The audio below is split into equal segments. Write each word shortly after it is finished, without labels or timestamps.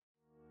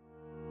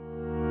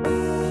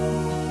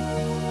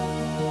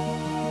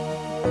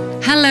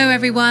Hello,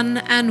 everyone,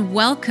 and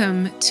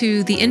welcome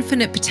to the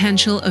Infinite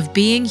Potential of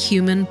Being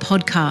Human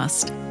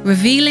podcast,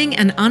 revealing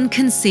and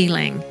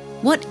unconcealing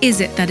what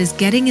is it that is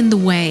getting in the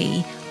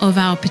way of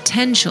our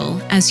potential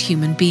as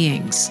human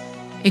beings,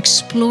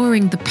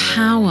 exploring the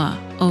power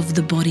of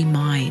the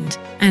body-mind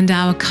and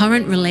our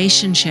current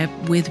relationship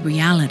with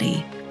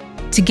reality.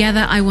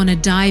 Together, I want to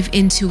dive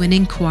into an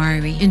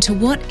inquiry into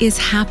what is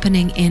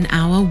happening in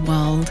our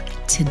world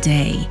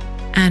today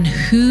and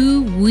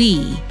who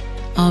we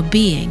are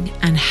being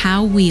and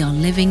how we are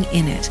living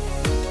in it,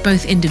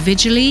 both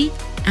individually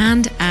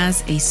and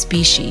as a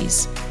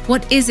species.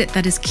 What is it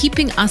that is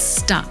keeping us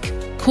stuck,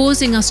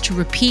 causing us to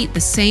repeat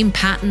the same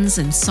patterns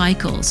and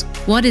cycles?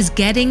 What is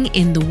getting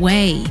in the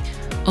way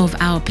of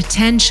our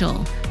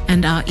potential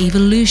and our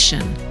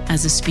evolution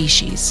as a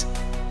species?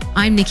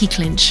 I'm Nikki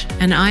Clinch,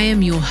 and I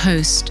am your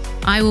host.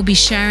 I will be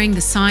sharing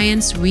the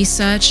science,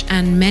 research,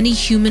 and many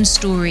human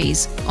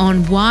stories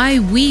on why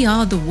we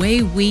are the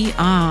way we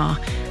are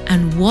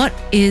and what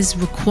is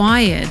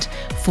required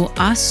for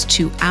us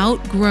to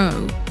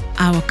outgrow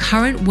our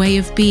current way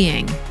of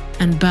being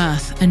and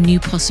birth a new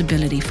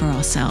possibility for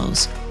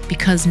ourselves.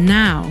 Because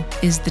now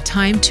is the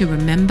time to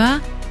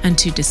remember and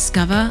to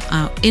discover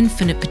our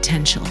infinite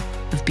potential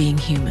of being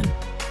human.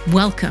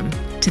 Welcome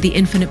to the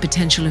Infinite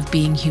Potential of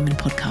Being Human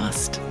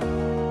podcast.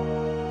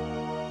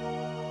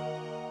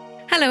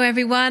 Hello,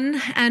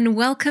 everyone, and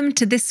welcome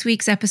to this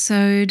week's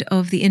episode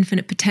of the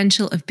Infinite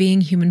Potential of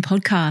Being Human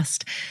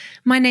podcast.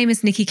 My name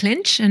is Nikki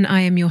Clinch, and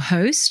I am your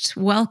host.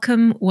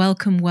 Welcome,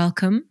 welcome,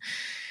 welcome.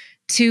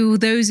 To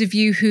those of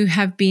you who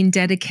have been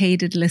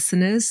dedicated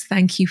listeners,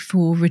 thank you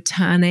for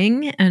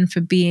returning and for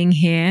being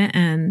here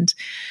and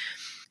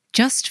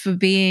just for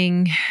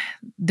being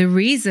the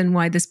reason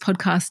why this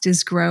podcast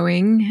is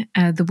growing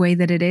the way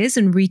that it is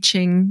and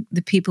reaching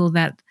the people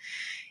that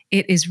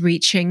it is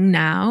reaching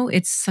now.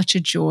 It's such a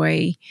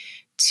joy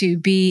to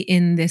be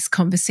in this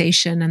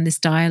conversation and this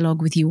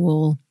dialogue with you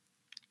all.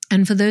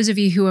 And for those of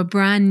you who are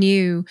brand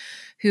new,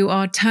 who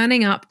are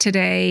turning up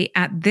today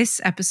at this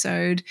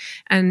episode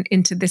and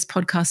into this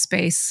podcast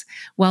space,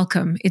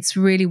 welcome. It's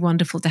really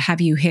wonderful to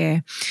have you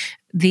here.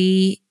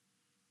 The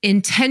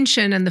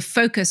intention and the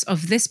focus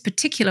of this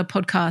particular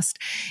podcast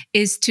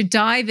is to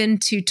dive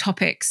into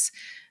topics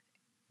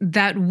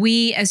that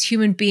we as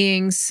human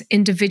beings,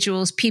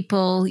 individuals,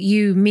 people,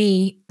 you,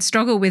 me,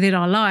 struggle with in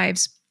our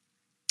lives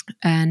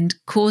and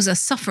cause us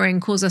suffering,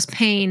 cause us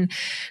pain,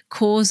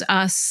 cause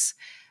us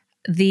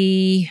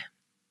the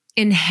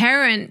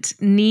inherent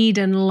need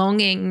and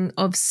longing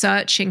of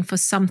searching for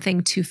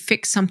something to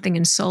fix something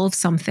and solve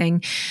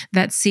something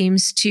that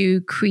seems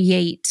to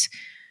create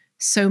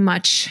so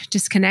much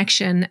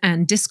disconnection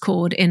and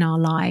discord in our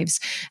lives.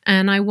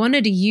 And I want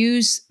to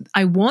use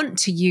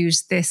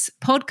this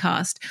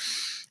podcast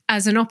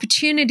as an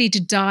opportunity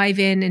to dive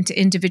into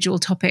individual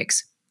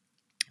topics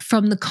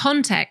from the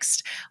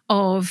context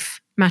of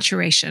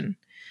maturation,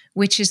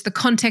 which is the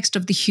context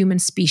of the human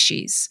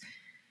species.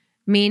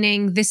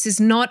 Meaning this is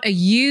not a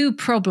you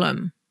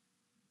problem.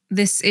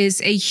 This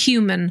is a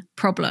human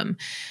problem.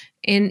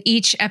 In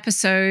each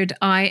episode,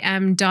 I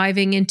am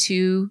diving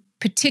into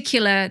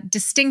particular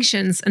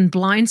distinctions and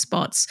blind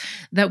spots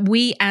that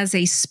we as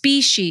a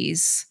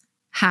species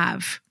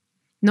have.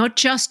 Not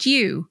just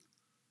you,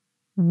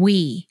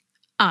 we.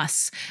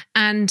 Us.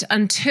 And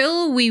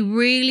until we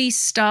really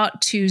start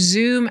to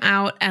zoom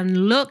out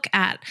and look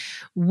at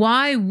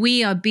why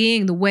we are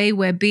being the way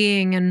we're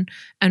being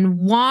and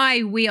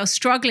why we are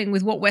struggling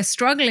with what we're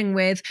struggling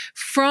with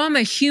from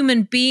a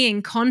human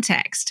being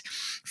context,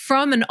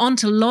 from an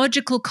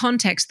ontological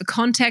context, the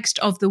context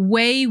of the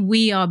way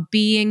we are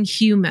being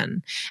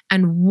human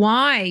and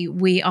why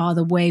we are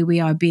the way we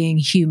are being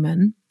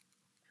human,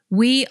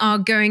 we are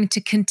going to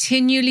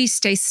continually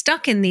stay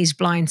stuck in these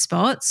blind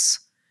spots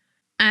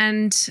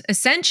and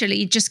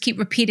essentially just keep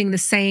repeating the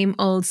same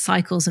old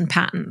cycles and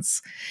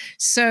patterns.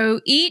 So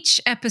each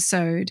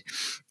episode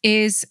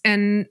is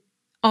an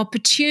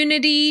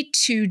opportunity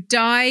to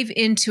dive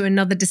into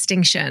another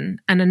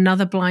distinction and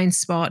another blind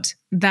spot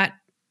that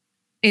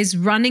is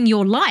running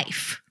your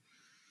life.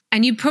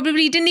 And you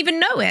probably didn't even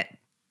know it.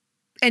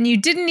 And you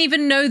didn't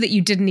even know that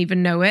you didn't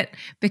even know it,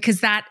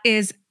 because that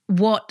is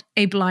what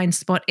a blind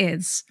spot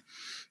is.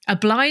 A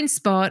blind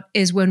spot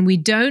is when we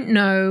don't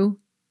know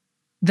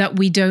that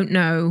we don't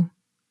know,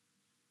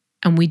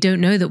 and we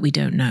don't know that we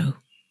don't know.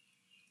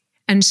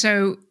 And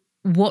so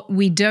what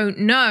we don't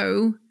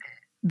know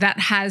that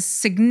has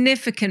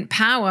significant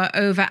power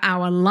over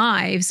our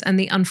lives and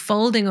the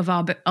unfolding of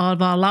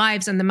our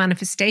lives and the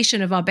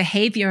manifestation of our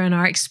behavior and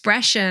our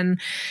expression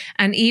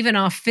and even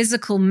our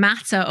physical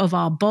matter of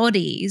our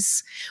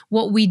bodies,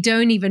 what we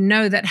don't even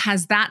know that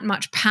has that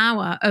much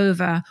power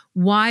over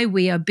why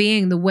we are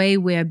being the way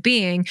we're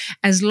being,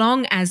 as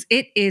long as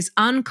it is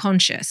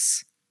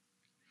unconscious,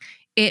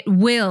 it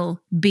will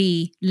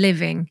be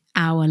living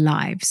our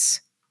lives.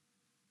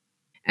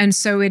 And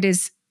so it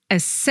is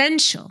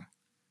essential,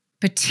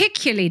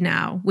 particularly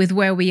now with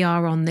where we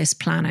are on this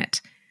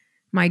planet.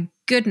 My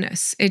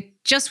goodness,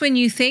 just when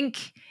you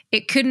think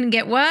it couldn't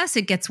get worse,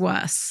 it gets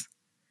worse.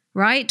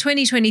 right?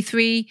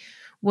 2023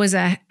 was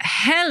a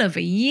hell of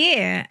a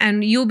year,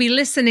 and you'll be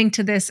listening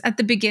to this at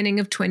the beginning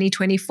of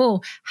 2024.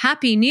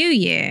 Happy New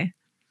Year.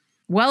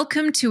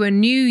 Welcome to a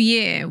new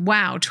year.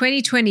 Wow,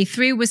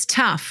 2023 was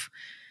tough.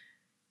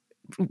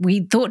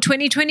 We thought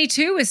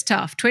 2022 was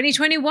tough.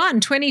 2021,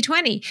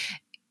 2020.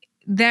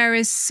 There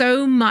is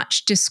so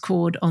much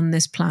discord on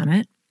this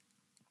planet.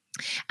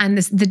 And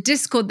the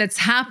discord that's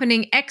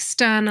happening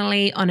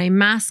externally on a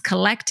mass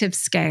collective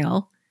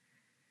scale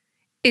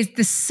is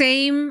the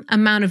same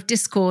amount of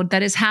discord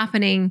that is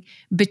happening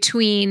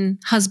between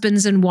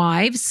husbands and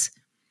wives,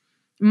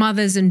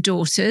 mothers and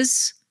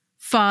daughters,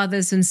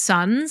 fathers and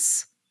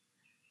sons,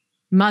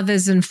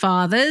 mothers and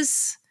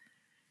fathers.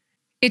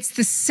 It's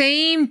the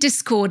same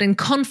discord and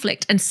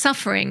conflict and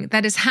suffering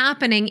that is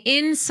happening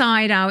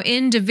inside our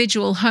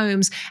individual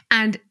homes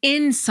and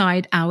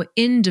inside our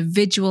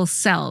individual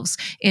selves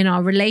in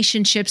our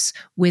relationships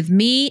with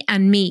me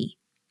and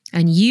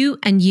you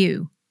and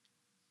you.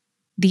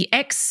 The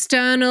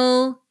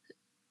external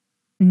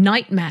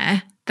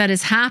nightmare that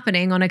is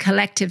happening on a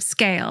collective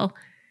scale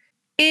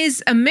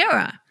is a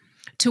mirror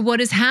to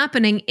what is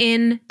happening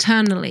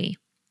internally.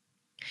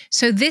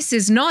 So this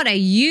is not a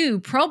you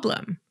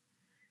problem.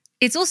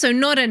 It's also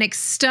not an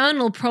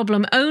external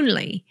problem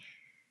only.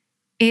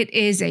 It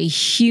is a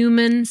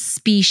human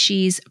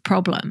species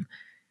problem.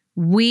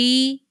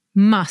 We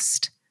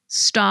must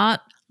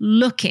start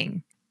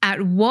looking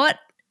at what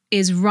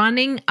is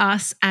running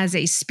us as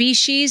a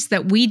species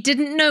that we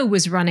didn't know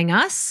was running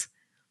us,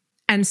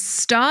 and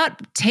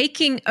start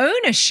taking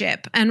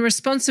ownership and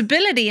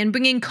responsibility and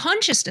bringing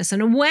consciousness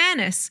and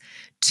awareness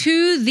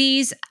to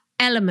these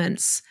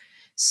elements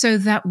so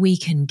that we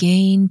can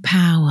gain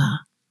power.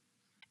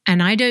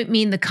 And I don't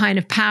mean the kind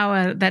of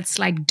power that's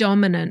like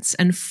dominance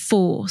and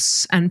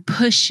force and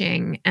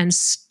pushing and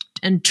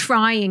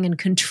trying and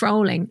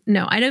controlling.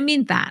 No, I don't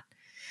mean that.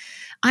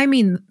 I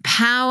mean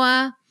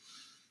power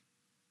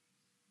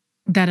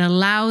that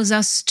allows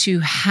us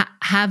to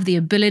have the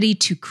ability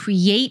to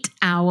create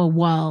our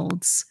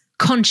worlds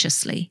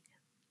consciously.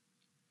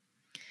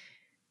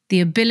 The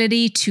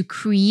ability to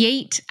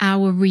create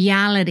our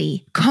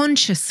reality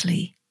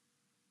consciously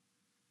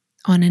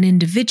on an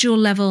individual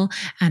level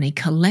and a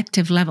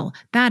collective level.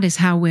 That is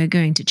how we're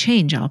going to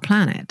change our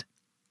planet.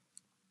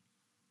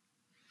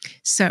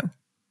 So,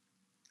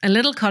 a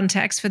little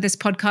context for this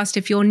podcast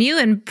if you're new,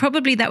 and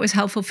probably that was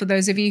helpful for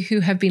those of you who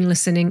have been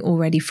listening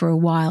already for a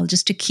while,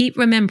 just to keep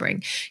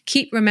remembering.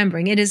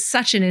 It is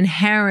such an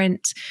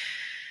inherent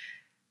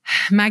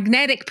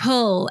magnetic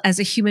pull as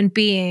a human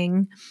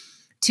being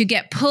to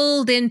get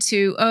pulled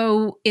into,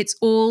 oh, it's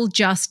all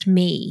just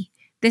me.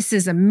 This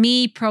is a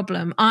me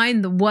problem.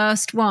 I'm the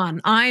worst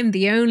one. I'm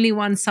the only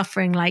one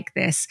suffering like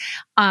this.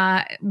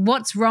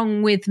 What's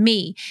wrong with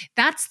me?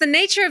 That's the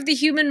nature of the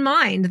human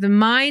mind. The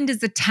mind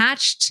is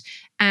attached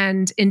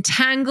and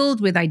entangled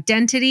with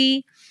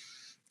identity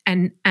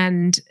and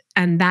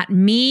that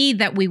me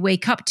that we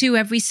wake up to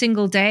every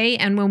single day.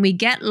 And when we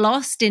get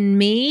lost in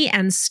me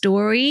and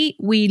story,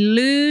 we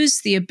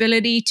lose the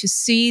ability to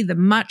see the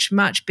much,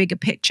 much bigger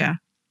picture.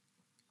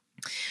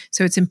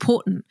 So it's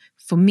important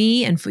for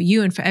me and for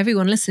you and for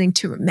everyone listening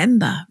to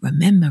remember.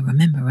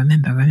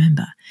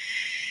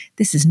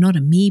 This is not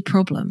a me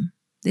problem.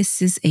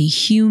 This is a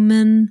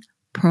human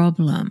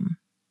problem.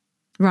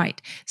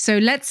 Right. So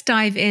let's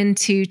dive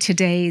into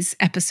today's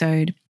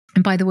episode.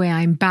 And by the way,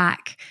 I'm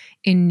back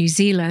in New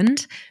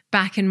Zealand,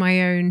 back in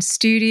my own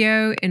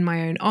studio, in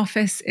my own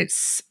office.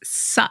 It's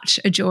such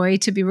a joy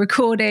to be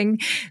recording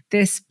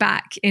this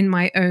back in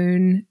my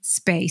own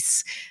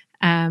space.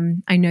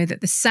 I know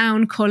that the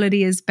sound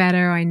quality is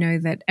better. I know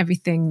that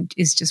everything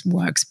just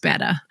works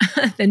better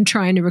than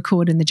trying to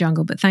record in the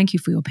jungle, but thank you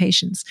for your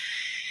patience.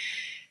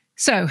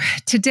 So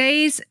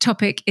today's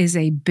topic is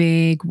a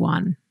big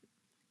one.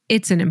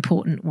 It's an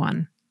important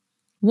one.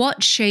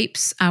 What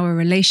shapes our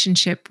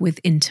relationship with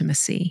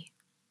intimacy?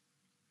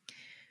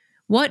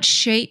 What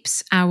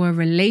shapes our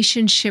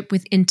relationship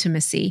with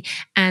intimacy?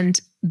 And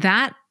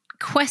that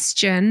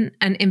question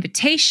and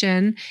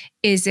invitation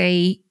is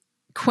a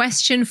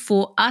question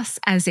for us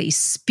as a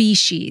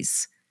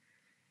species.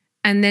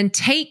 And then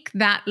take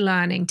that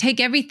learning,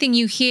 take everything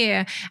you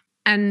hear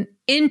and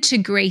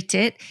integrate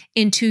it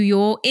into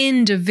your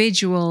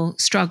individual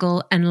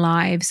struggle and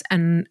lives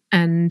and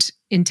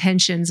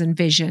intentions and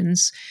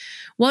visions.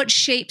 What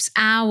shapes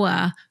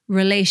our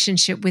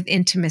relationship with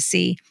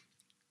intimacy,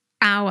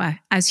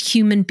 as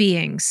human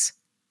beings?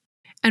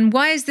 And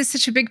why is this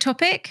such a big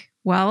topic?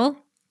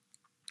 Well,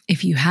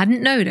 if you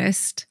hadn't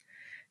noticed,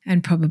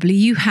 and probably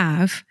you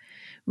have,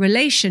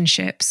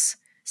 relationships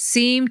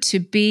seem to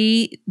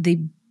be the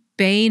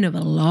bane of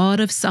a lot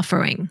of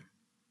suffering.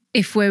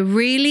 If we're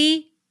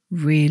really,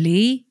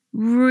 really,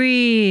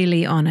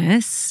 really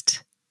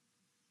honest,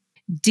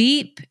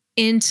 deep,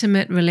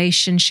 intimate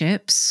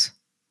relationships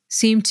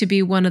seem to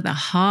be one of the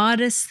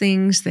hardest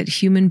things that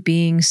human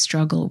beings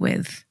struggle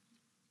with.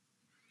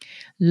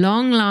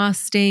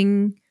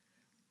 Long-lasting,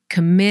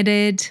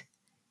 committed,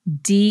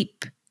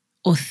 deep,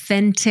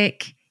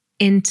 authentic,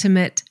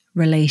 intimate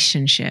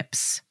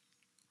relationships.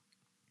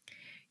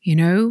 You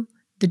know,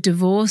 the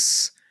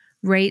divorce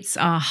rates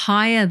are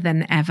higher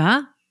than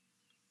ever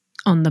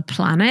on the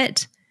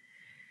planet.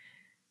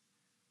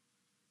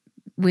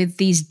 With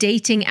these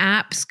dating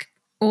apps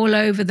all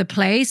over the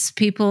place,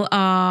 people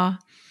are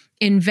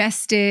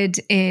invested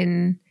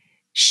in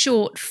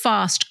short,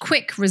 fast,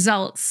 quick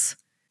results.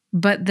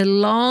 But the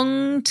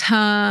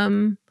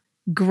long-term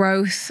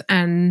growth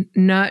and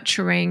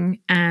nurturing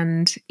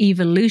and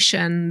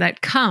evolution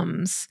that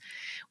comes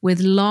with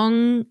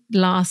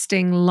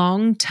long-lasting,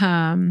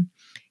 long-term,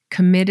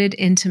 committed,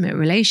 intimate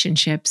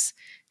relationships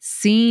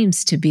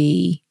seems to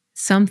be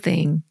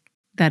something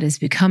that is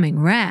becoming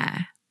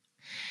rare.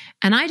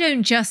 And I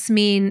don't just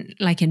mean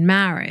like in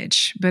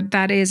marriage, but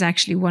that is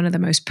actually one of the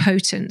most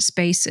potent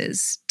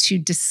spaces to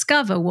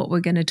discover what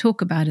we're going to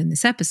talk about in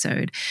this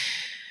episode.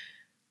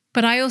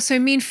 But I also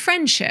mean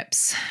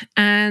friendships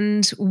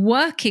and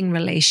working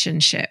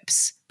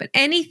relationships, but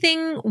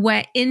anything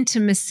where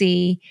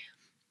intimacy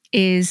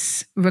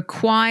is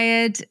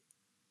required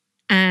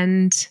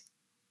and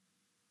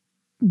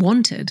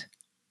wanted.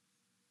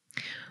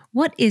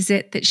 What is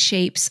it that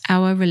shapes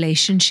our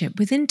relationship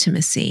with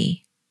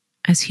intimacy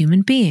as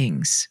human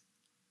beings?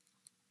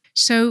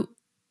 So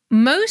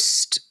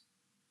most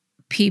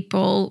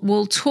people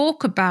will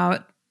talk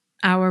about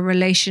our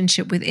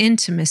relationship with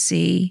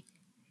intimacy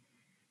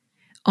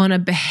on a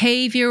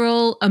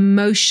behavioral,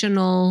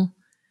 emotional,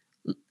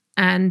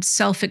 and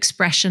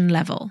self-expression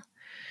level.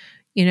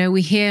 You know,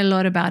 we hear a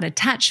lot about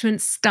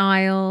attachment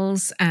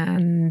styles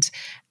and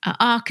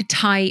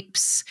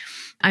archetypes.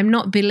 I'm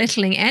not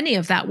belittling any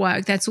of that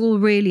work. That's all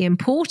really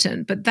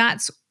important, but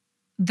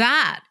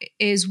that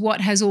is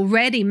what has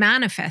already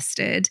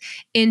manifested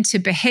into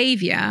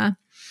behavior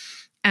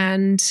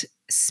and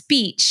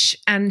speech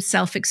and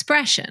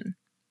self-expression.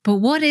 But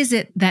what is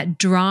it that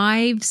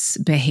drives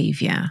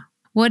behavior?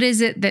 What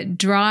is it that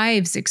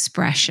drives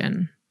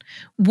expression?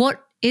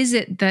 What is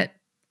it that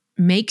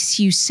makes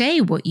you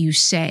say what you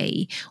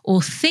say, or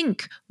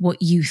think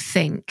what you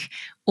think,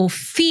 or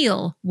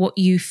feel what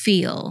you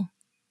feel?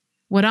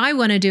 What I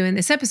want to do in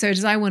this episode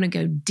is I want to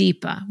go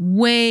deeper,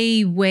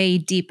 way, way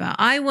deeper.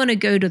 I want to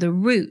go to the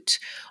root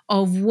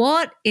of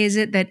what is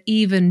it that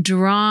even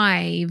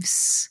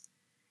drives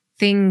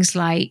things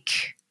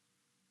like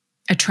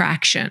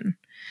attraction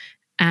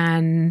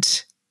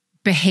and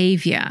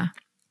behavior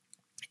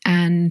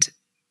and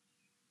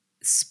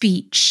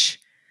speech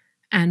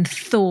and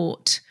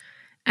thought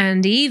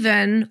and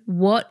even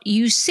what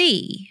you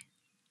see.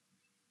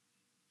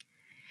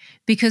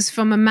 Because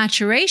from a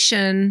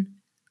maturation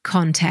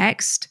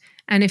context,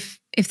 and if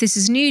this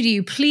is new to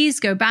you, please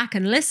go back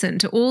and listen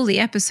to all the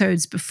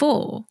episodes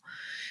before.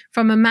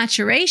 From a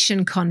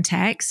maturation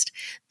context,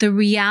 the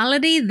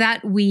reality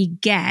that we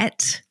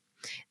get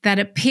that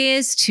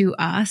appears to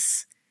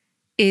us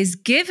is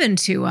given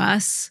to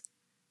us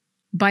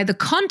by the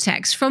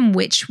context from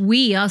which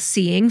we are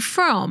seeing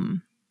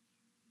from.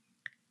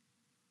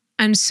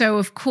 And so,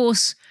 of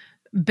course,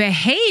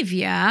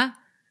 behavior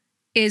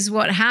is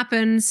what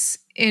happens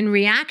in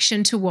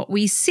reaction to what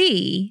we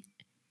see,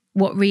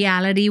 what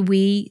reality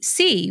we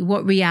see,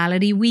 what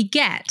reality we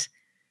get.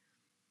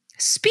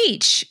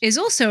 Speech is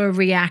also a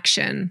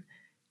reaction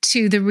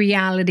to the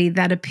reality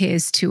that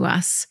appears to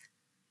us.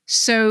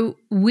 So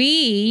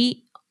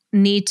we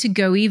need to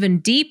go even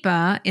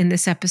deeper in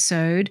this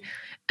episode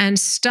and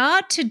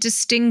start to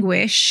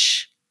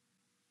distinguish,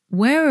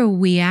 where are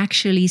we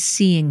actually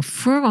seeing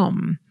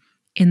from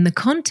in the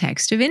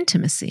context of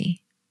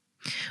intimacy?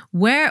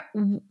 Where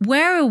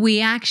are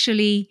we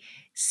actually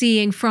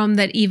seeing from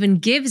that even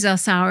gives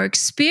us our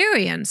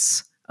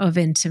experience of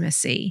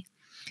intimacy,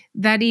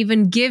 that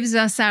even gives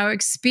us our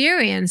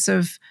experience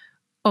of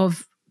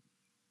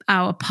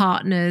our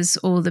partners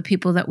or the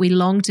people that we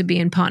long to be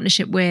in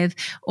partnership with,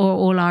 or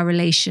all our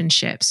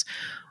relationships?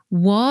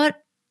 What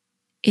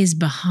is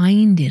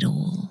behind it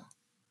all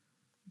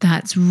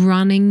that's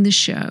running the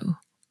show?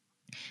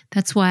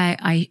 That's why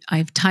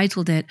I've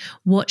titled it,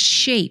 What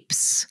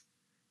Shapes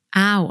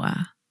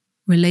Our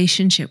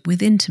Relationship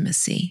with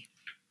Intimacy?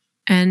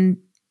 And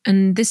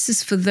this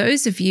is for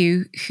those of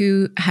you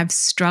who have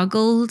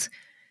struggled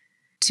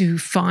to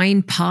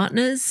find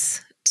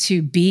partners,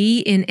 to be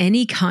in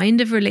any kind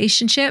of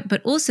relationship,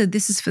 but also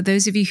this is for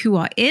those of you who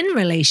are in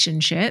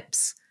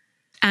relationships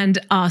and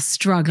are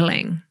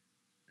struggling.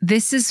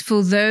 This is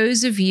for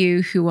those of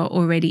you who are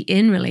already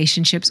in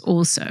relationships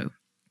also.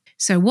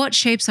 So what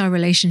shapes our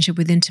relationship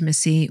with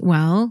intimacy?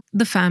 Well,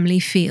 the family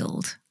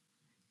field.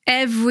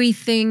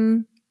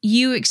 Everything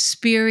you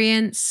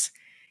experience,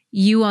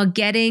 you are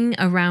getting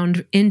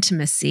around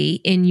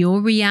intimacy in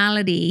your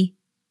reality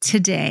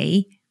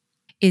today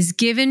is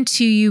given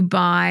to you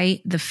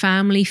by the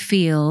family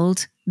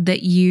field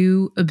that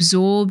you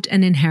absorbed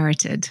and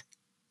inherited.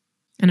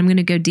 And I'm going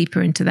to go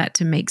deeper into that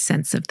to make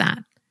sense of that.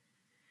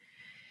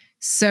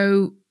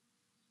 So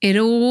it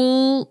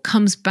all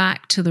comes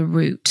back to the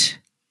root,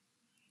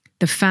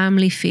 the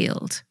family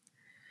field.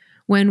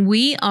 When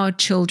we are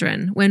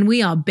children, when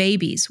we are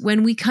babies,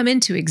 when we come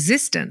into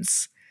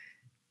existence,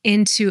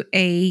 into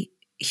a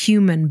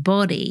human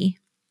body,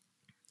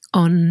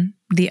 on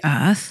the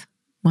earth,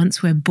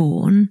 once we're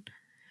born,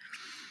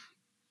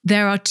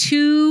 there are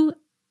two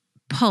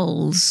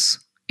poles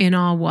in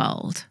our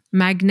world,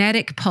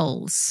 magnetic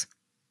poles,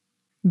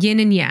 yin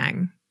and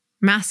yang,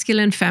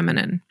 masculine,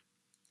 feminine.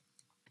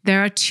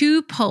 There are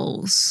two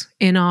poles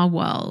in our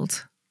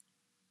world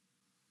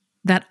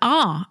that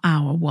are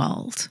our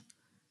world.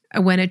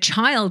 When a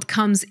child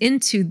comes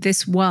into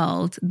this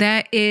world,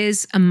 there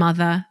is a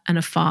mother and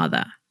a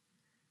father.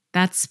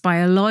 That's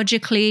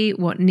biologically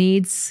what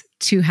needs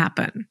to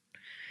happen.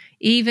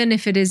 Even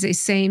if it is a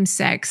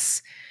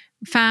same-sex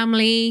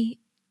family,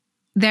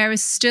 there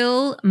is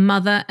still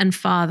mother and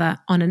father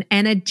on an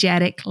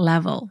energetic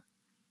level.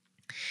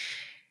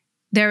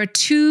 There are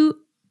two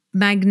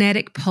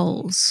magnetic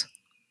poles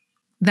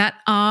that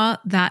are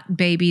that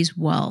baby's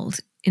world.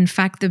 In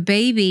fact, the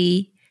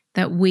baby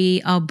that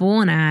we are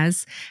born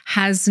as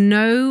has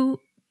no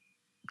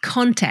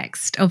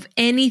context of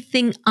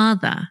anything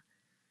other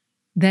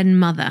than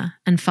mother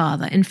and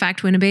father. In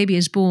fact, when a baby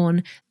is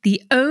born,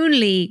 the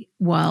only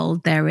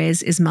world there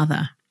is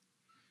mother.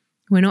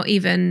 We're not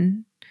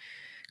even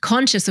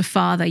conscious of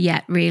father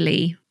yet,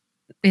 really.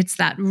 It's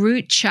that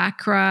root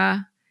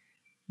chakra,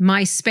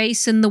 my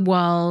space in the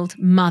world,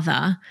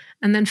 mother.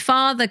 And then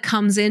father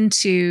comes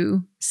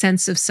into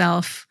sense of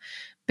self,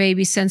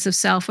 baby sense of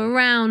self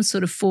around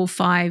sort of 4,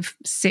 5,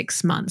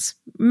 6 months,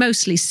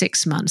 mostly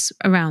 6 months,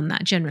 around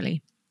that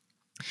generally.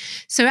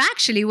 So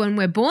actually, when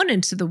we're born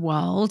into the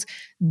world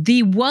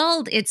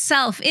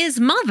itself is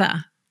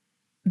mother,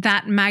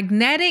 that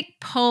magnetic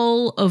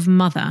pole of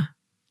mother.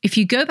 If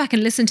you go back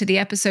and listen to the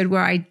episode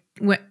where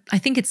I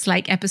think it's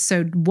like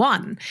episode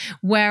 1,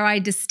 where I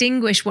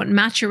distinguish what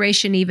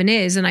maturation even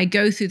is, and I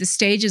go through the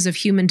stages of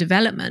human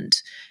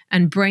development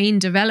and brain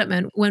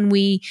development when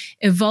we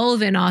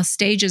evolve in our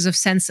stages of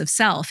sense of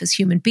self as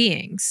human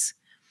beings.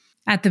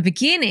 At the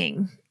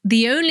beginning,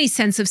 the only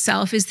sense of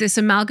self is this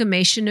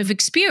amalgamation of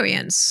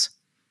experience,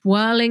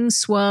 whirling,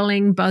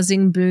 swirling,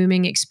 buzzing,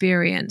 booming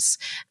experience.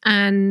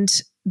 And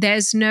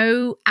there's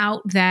no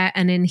out there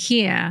and in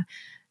here.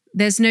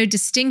 There's no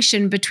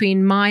distinction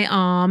between my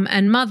arm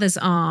and mother's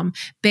arm.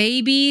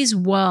 Baby's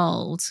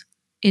world,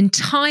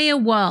 entire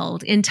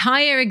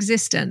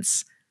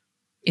existence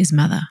is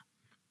mother.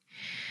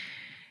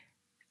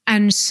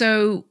 And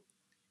so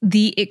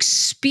the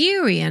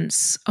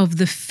experience of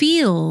the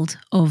field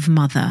of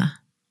mother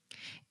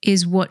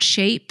is what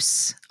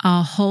shapes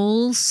our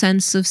whole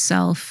sense of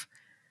self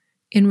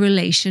in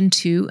relation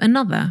to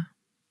another.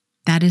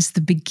 That is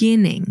the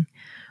beginning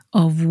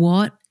of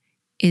what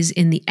is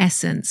in the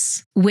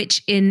essence,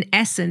 which in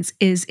essence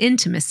is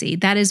intimacy.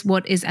 That is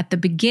what is at the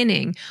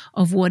beginning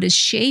of what is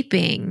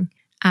shaping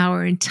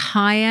our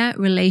entire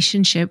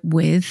relationship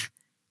with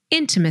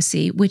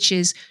intimacy, which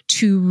is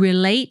to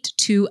relate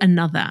to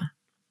another,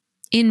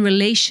 in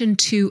relation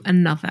to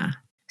another.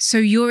 So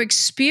your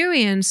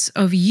experience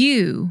of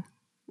you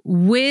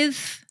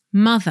with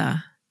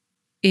mother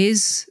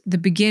is the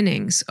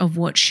beginnings of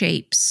what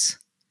shapes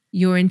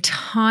your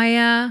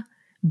entire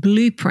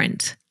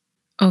blueprint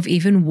of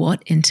even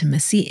what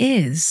intimacy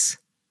is.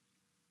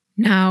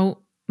 Now,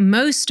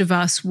 most of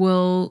us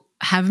will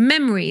have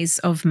memories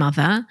of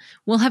mother.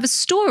 We'll have a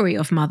story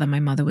of mother. My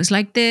mother was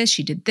like this,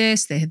 she did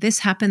this, this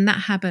happened,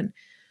 that happened.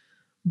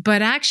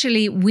 But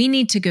actually, we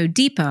need to go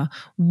deeper.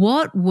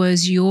 What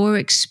was your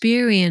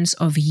experience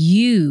of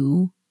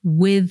you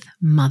with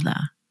mother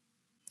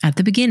at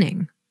the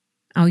beginning?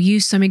 I'll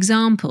use some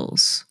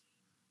examples.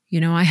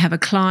 I have a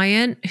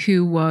client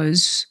who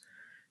was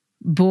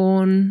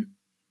born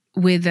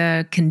with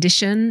a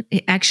condition.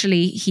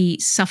 Actually, he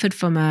suffered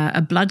from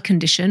a blood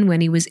condition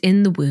when he was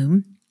in the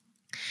womb.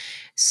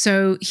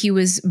 So he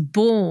was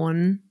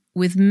born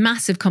with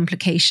massive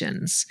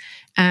complications.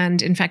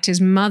 And in fact, his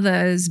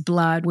mother's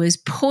blood was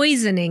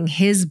poisoning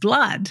his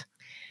blood.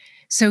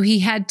 So he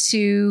had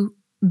to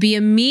be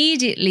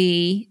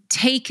immediately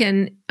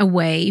taken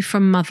away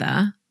from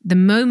mother the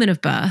moment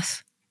of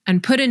birth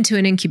and put into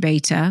an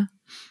incubator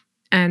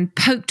and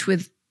poked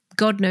with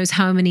God knows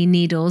how many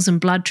needles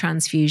and blood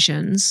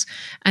transfusions,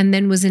 and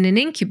then was in an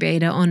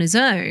incubator on his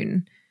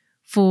own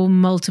for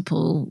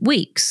multiple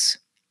weeks.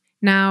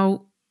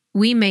 Now,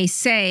 we may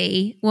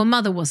say, well,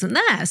 mother wasn't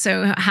there,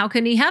 so how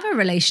can he have a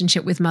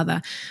relationship with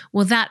mother?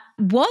 Well, that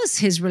was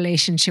his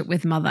relationship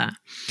with mother.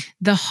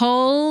 The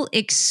whole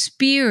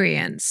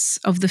experience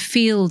of the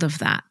field of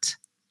that.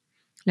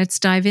 Let's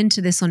dive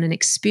into this on an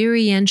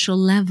experiential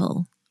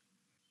level.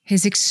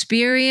 His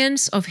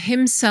experience of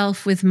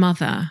himself with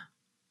mother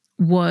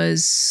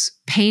was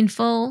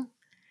painful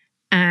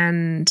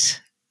and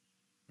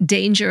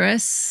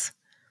dangerous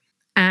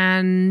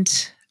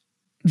and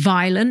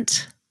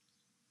violent,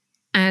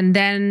 and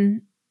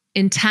then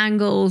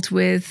entangled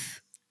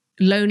with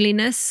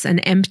loneliness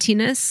and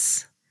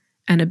emptiness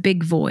and a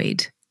big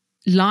void.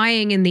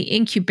 Lying in the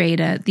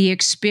incubator, the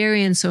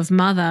experience of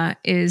mother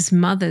is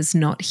mother's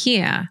not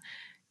here,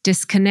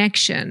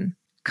 disconnection,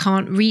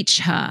 can't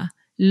reach her,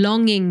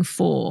 longing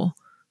for.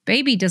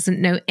 Baby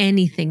doesn't know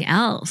anything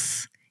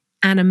else.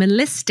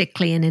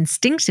 Animalistically and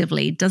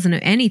instinctively doesn't know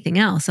anything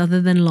else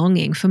other than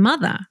longing for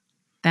mother.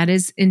 that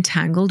is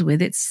entangled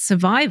with its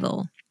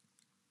survival.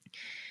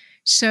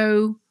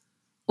 So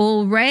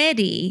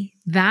already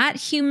that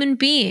human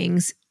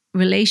being's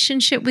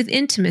relationship with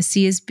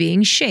intimacy is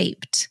being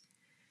shaped.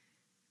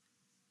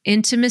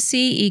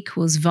 Intimacy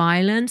equals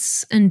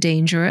violence and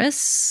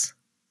dangerous,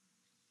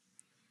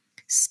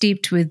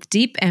 steeped with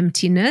deep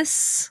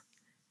emptiness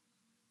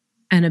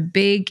and a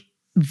big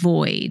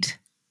void,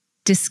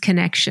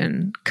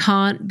 disconnection,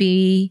 can't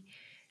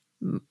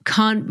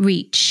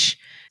reach,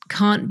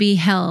 can't be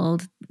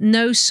held,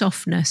 no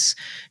softness,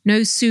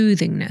 no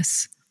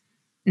soothingness.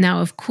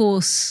 Now, of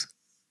course,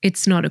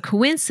 it's not a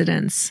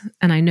coincidence,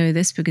 and I know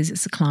this because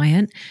it's a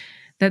client,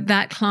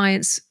 that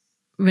client's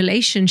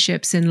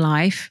relationships in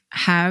life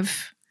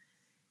have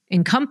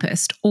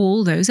encompassed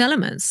all those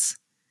elements.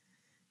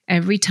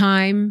 Every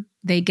time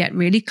they get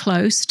really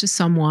close to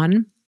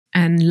someone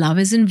and love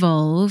is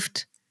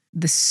involved,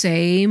 the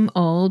same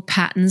old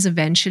patterns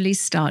eventually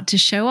start to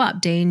show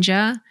up.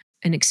 Danger,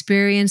 an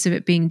experience of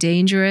it being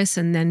dangerous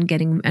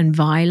and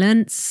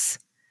violence,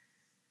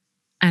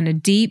 and a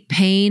deep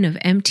pain of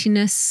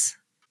emptiness,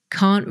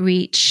 can't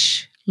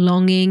reach,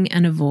 longing,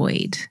 and a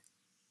void.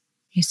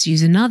 Let's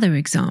use another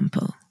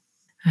example.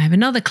 I have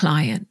another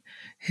client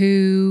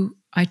who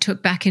I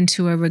took back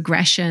into a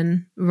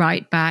regression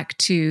right back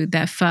to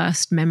their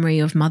first memory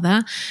of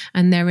mother,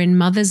 and they're in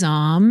mother's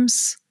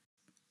arms,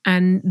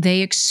 and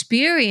they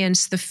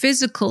experience the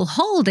physical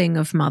holding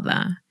of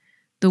mother,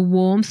 the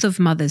warmth of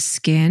mother's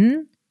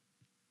skin,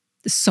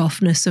 the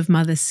softness of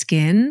mother's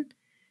skin,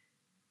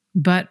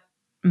 but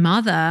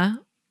mother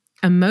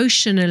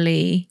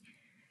emotionally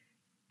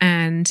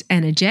and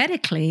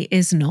energetically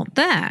is not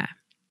there.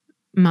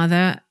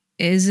 Mother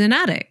is an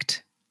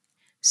addict.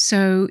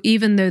 So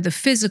even though the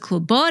physical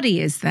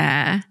body is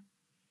there,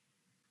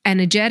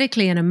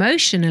 energetically and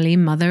emotionally,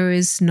 mother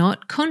is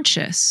not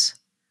consciously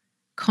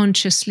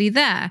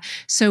there.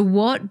 So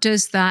what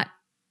does that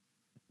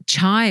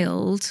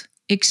child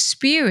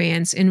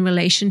experience in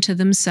relation to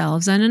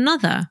themselves and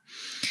another?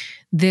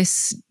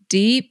 This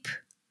deep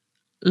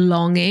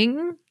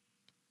longing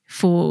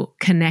for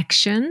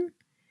connection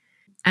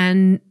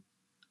and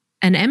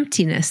an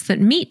emptiness that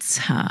meets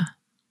her.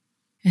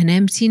 An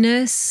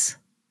emptiness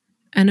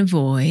and a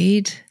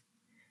void.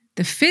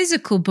 The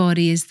physical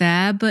body is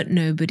there, but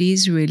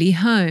nobody's really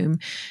home.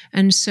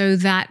 And so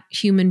that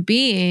human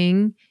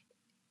being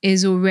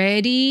is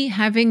already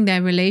having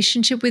their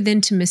relationship with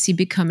intimacy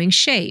becoming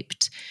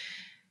shaped.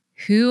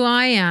 Who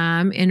I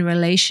am in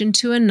relation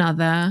to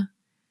another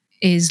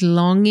is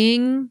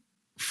longing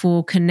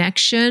for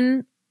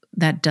connection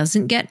that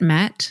doesn't get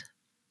met,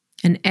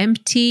 an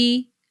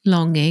empty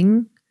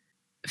longing.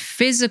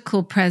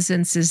 Physical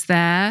presence is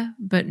there,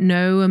 but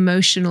no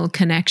emotional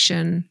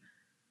connection,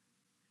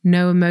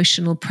 no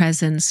emotional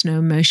presence, no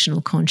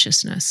emotional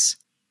consciousness.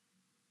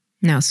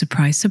 Now,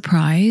 surprise,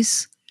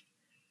 surprise,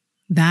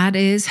 that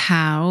is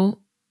how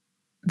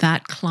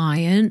that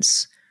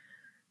client's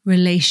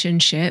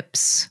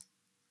relationships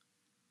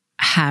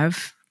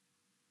have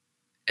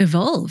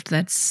evolved.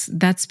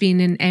 That's been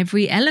in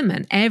every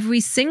element,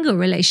 every single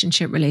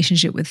relationship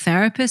with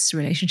therapists,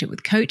 relationship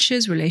with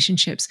coaches,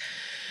 relationships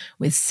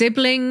with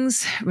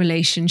siblings,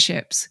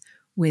 relationships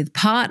with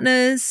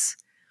partners.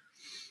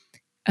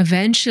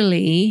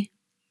 Eventually,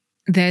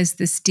 there's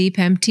this deep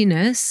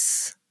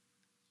emptiness,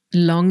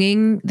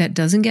 longing that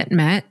doesn't get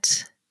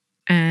met,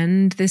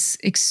 and this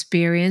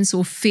experience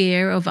or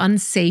fear of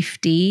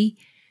unsafety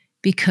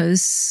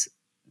because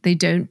they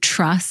don't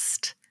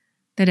trust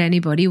that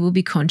anybody will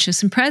be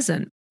conscious and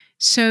present.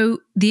 So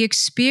the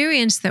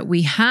experience that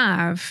we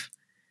have,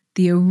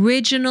 the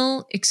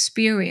original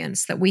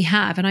experience that we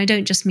have, and I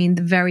don't just mean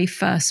the very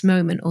first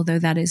moment, although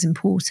that is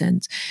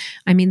important.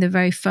 I mean the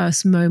very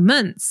first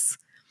moments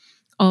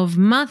of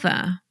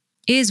mother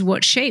is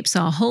what shapes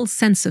our whole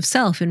sense of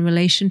self in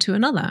relation to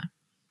another,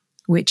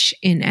 which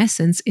in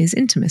essence is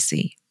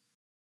intimacy.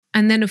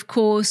 And then, of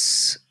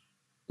course,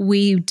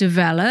 we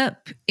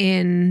develop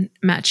in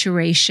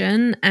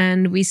maturation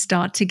and we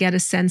start to get a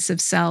sense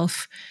of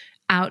self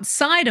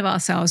outside of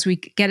ourselves. We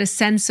get a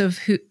sense of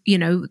who,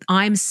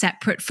 I'm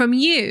separate from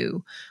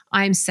you.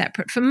 I'm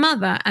separate from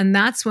mother. And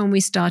that's when we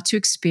start to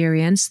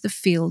experience the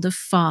field of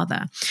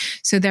father.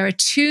 So there are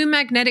two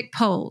magnetic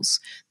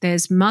poles.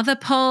 There's mother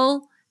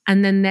pole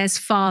and then there's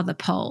father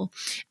pole.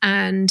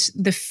 And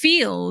the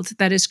field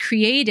that is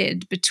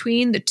created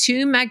between the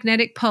two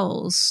magnetic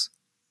poles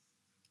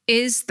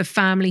is the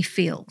family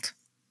field.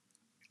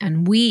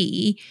 And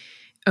we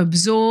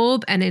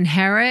absorb and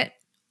inherit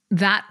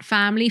that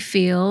family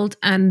field,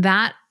 and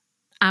that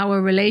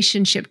our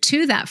relationship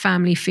to that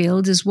family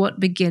field is what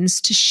begins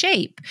to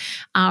shape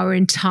our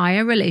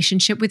entire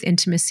relationship with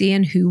intimacy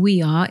and who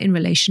we are in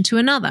relation to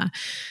another.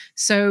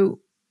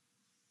 So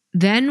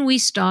then we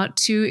start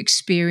to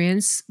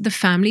experience the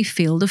family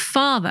field of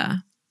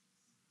father.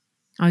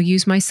 I'll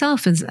use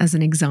myself as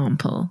an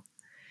example.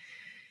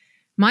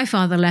 My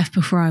father left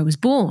before I was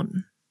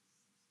born.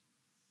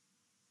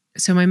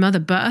 So my mother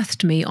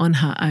birthed me on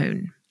her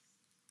own.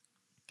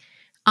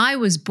 I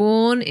was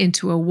born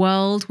into a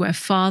world where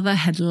father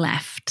had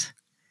left.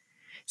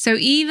 So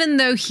even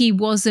though he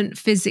wasn't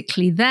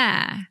physically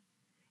there,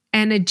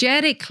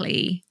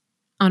 energetically,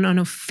 on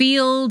a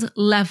field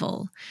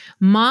level,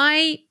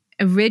 my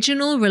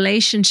original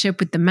relationship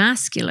with the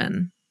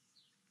masculine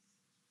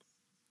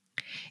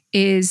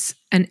is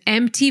an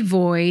empty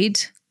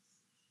void,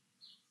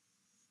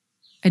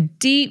 a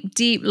deep,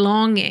 deep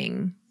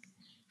longing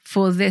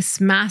for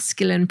this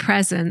masculine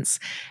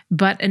presence,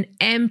 but an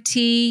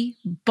empty,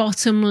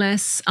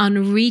 bottomless,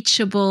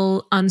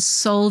 unreachable,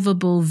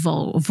 unsolvable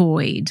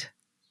void.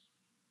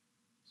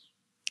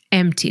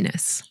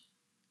 Emptiness.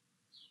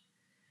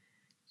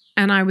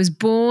 And I was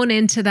born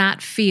into that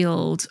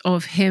field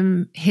of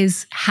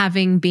his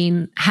having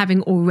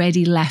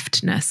already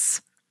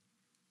leftness.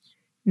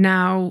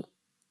 Now,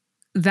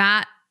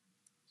 that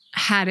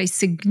had a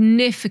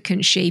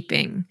significant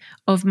shaping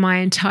of my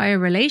entire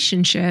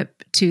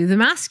relationship to the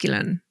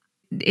masculine.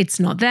 It's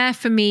not there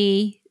for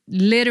me,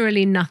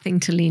 literally nothing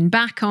to lean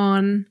back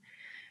on.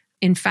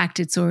 In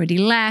fact, it's already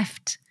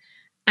left.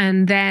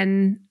 And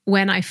then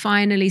when I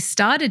finally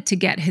started to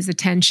get his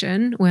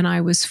attention when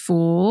I was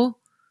 4,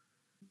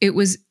 it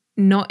was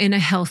not in a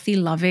healthy,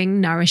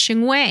 loving,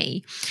 nourishing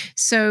way.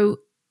 So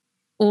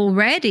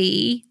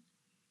already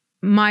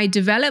my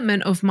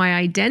development of my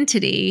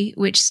identity,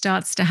 which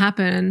starts to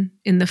happen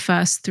in the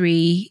first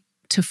 3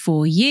 to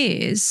 4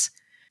 years,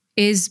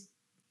 is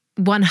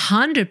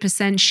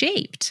 100%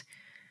 shaped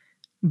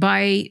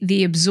by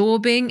the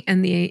absorbing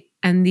and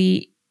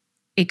the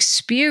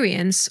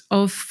experience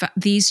of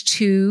these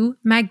two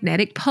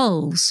magnetic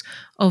poles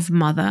of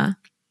mother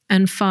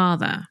and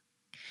father.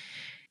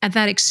 And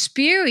that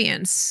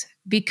experience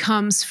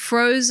becomes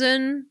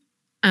frozen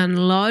and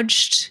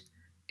lodged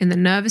in the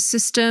nervous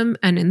system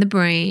and in the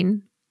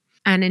brain,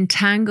 and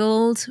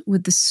entangled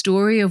with the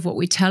story of what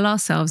we tell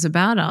ourselves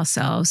about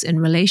ourselves in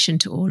relation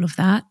to all of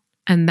that.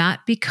 And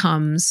that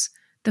becomes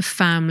the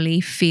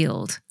family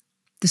field,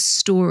 the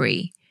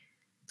story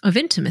of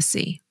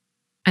intimacy.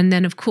 And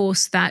then, of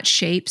course, that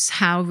shapes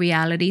how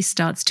reality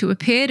starts to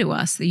appear to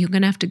us. You're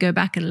going to have to go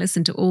back and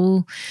listen to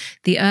all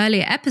the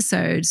earlier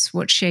episodes,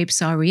 what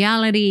shapes our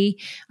reality,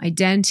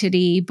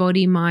 identity,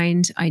 body,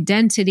 mind,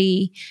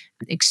 identity,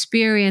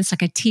 experience.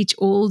 Like I teach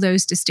all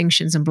those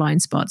distinctions and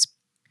blind spots.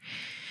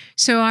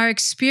 So our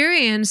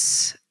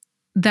experience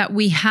that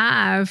we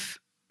have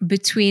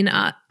between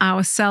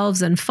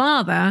ourselves and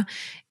father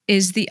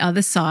is the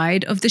other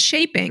side of the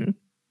shaping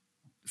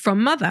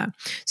from mother.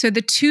 So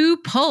the two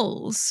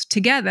poles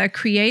together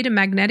create a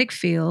magnetic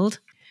field,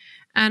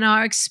 and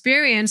our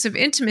experience of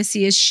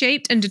intimacy is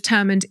shaped and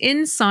determined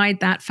inside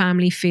that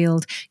family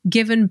field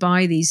given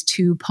by these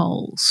two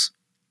poles.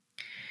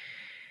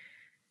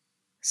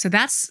 So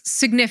that's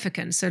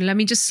significant. So let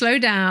me just slow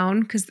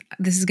down because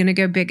this is going to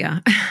go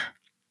bigger.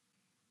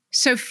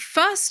 So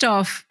first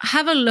off,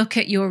 have a look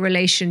at your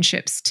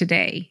relationships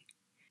today.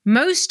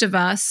 Most of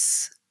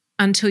us,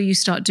 until you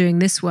start doing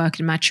this work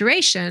in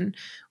maturation,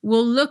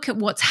 will look at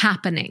what's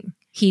happening.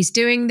 He's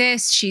doing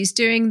this, she's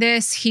doing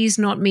this, he's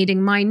not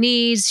meeting my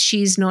needs,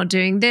 she's not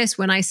doing this.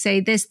 When I say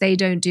this, they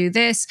don't do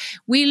this.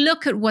 We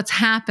look at what's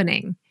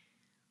happening.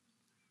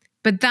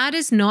 But that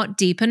is not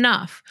deep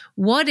enough.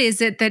 What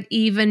is it that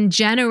even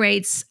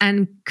generates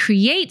and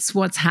creates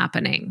what's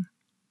happening?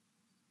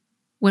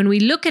 When we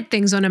look at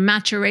things on a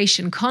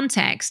maturation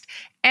context,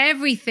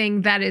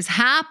 everything that is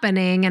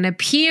happening and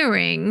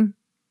appearing,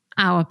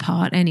 our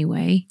part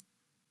anyway,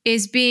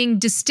 is being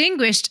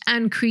distinguished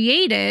and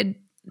created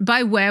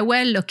by where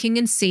we're looking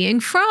and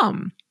seeing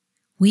from.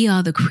 We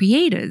are the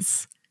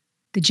creators,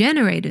 the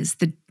generators,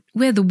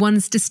 we're the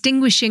ones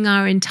distinguishing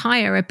our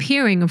entire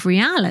appearing of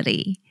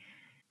reality.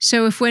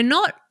 So if we're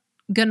not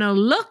going to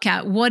look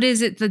at what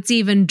is it that's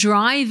even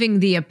driving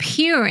the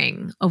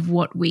appearing of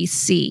what we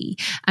see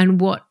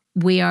and what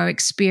we are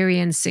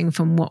experiencing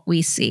from what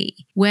we see,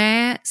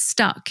 we're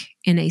stuck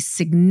in a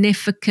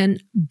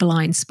significant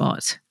blind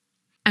spot.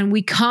 And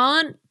we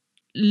can't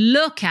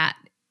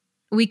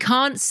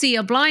see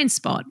a blind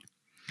spot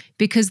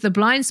because the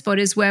blind spot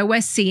is where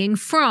we're seeing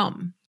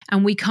from.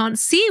 And we can't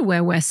see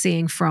where we're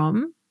seeing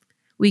from.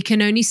 We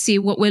can only see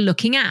what we're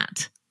looking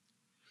at.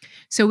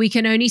 So we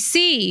can only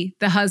see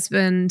the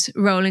husband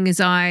rolling his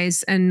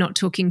eyes and not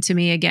talking to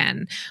me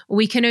again.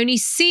 We can only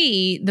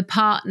see the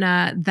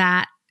partner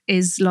that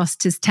is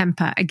lost his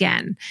temper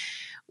again.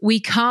 We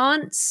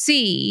can't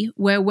see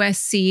where we're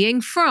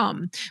seeing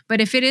from. But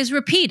if it is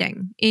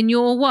repeating in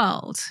your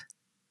world,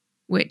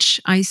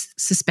 which I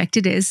suspect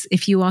it is,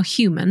 if you are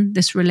human,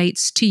 this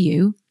relates to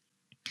you,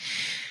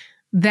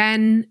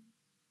 then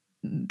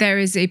there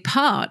is a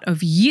part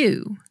of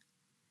you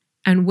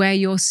and where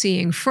you're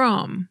seeing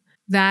from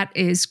that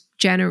is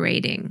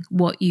generating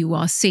what you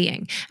are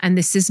seeing. And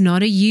this is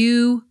not a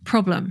you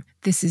problem.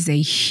 This is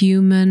a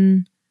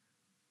human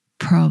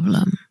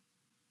problem.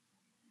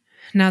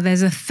 Now,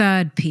 there's a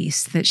third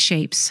piece that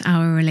shapes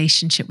our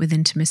relationship with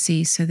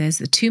intimacy. So there's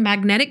the two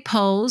magnetic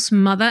poles,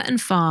 mother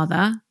and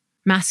father,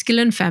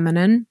 masculine,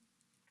 feminine.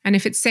 And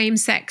if it's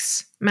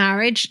same-sex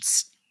marriage,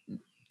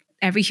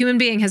 every human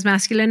being has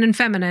masculine and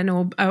feminine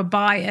or a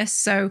bias.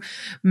 So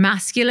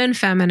masculine,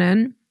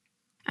 feminine.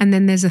 And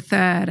then there's a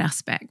third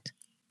aspect,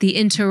 the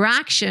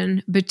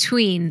interaction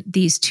between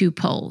these two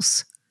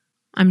poles.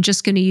 I'm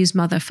just going to use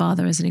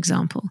mother-father as an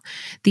example.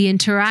 The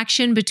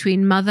interaction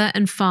between mother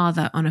and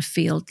father on a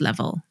field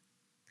level.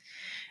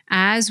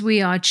 As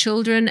we are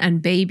children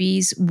and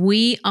babies,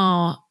 we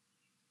are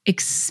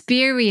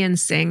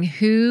experiencing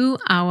who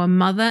our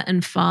mother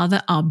and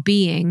father are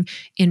being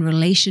in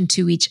relation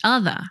to each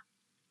other.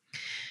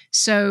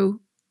 So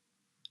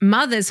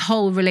mother's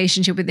whole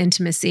relationship with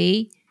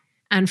intimacy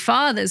and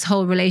father's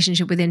whole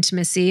relationship with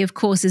intimacy, of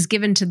course, is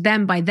given to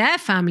them by their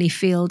family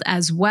field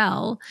as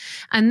well.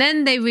 And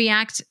then they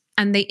react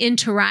and they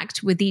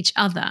interact with each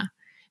other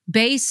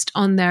based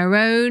on their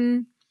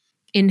own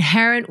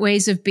inherent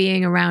ways of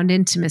being around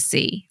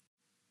intimacy.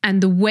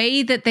 And the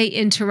way that they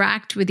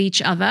interact with each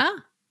other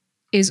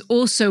is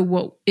also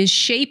what is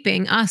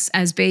shaping us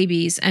as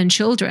babies and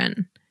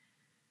children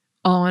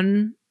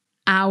on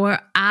our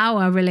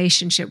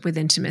relationship with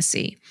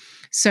intimacy.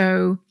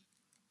 So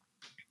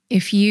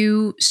if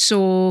you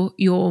saw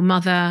your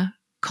mother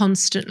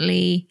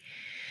constantly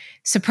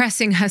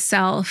suppressing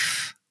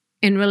herself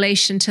in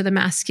relation to the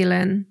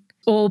masculine,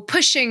 or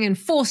pushing and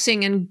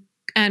forcing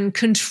and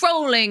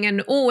controlling and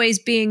always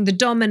being the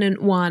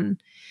dominant one,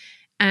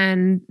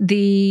 and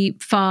the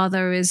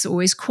father is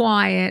always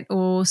quiet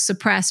or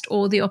suppressed,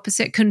 or the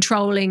opposite,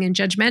 controlling and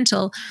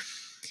judgmental,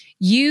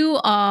 you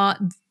are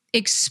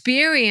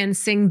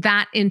experiencing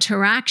that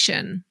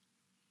interaction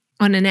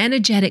on an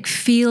energetic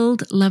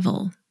field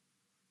level.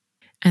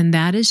 And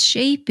that is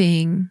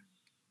shaping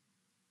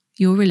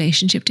your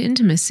relationship to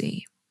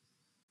intimacy.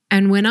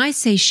 And when I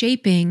say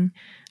shaping,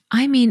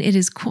 I mean it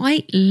is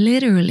quite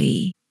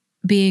literally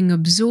being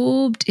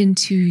absorbed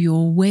into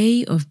your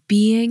way of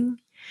being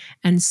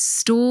and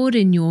stored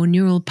in your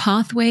neural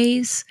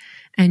pathways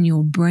and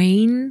your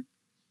brain,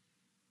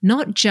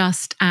 not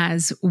just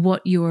as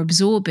what you're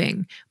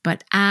absorbing,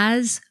 but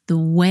as the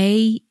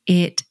way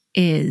it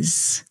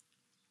is.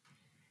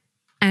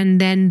 And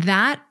then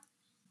that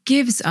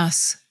gives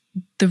us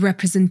the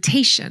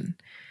representation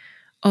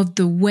of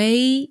the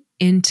way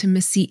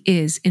intimacy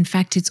is. In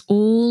fact, it's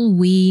all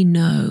we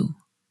know.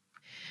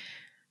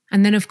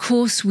 And then, of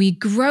course, we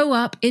grow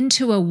up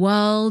into a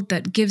world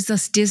that gives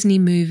us Disney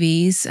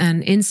movies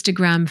and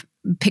Instagram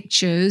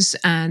pictures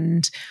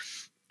and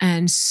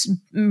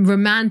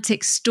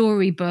romantic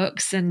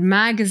storybooks and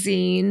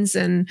magazines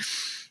and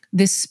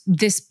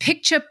this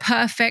picture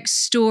perfect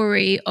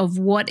story of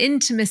what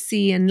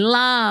intimacy and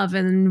love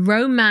and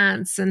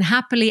romance and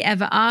happily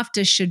ever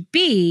after should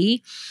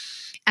be.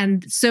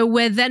 And so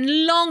we're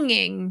then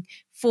longing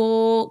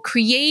for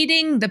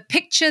creating the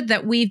picture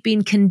that we've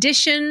been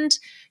conditioned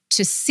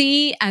to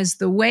see as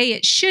the way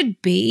it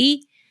should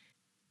be.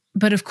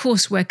 But of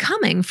course, we're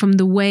coming from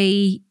the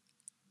way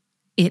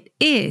it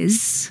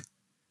is,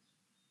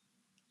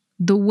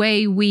 the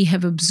way we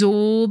have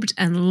absorbed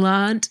and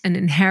learnt and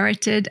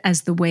inherited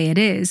as the way it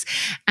is.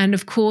 And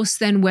of course,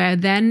 then we're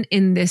then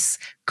in this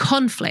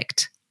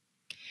conflict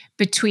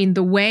between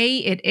the way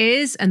it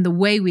is and the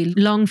way we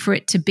long for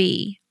it to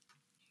be.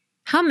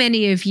 How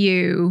many of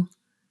you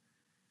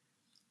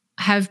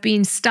have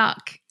been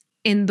stuck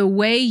in the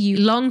way you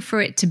long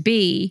for it to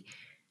be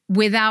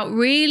without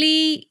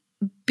really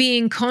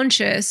being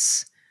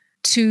conscious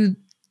to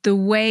the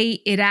way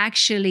it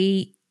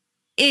actually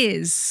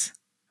is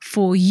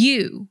for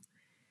you?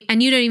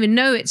 And you don't even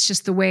know it's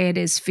just the way it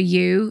is for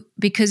you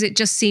because it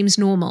just seems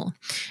normal.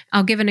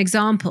 I'll give an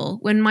example.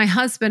 When my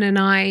husband,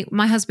 I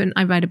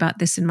write about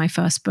this in my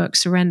first book,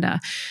 Surrender,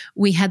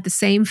 we had the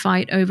same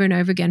fight over and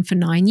over again for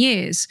 9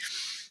 years.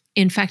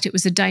 In fact, it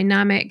was a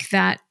dynamic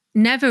that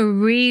never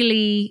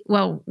really,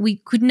 we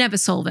could never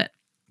solve it.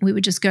 We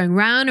were just going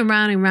round and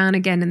round and round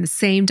again in the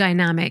same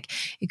dynamic.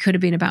 It could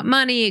have been about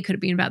money. It could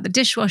have been about the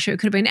dishwasher. It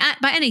could have been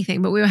about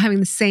anything, but we were having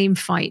the same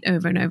fight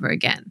over and over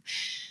again.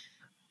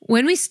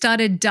 When we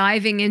started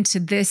diving into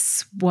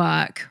this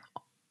work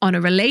on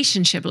a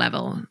relationship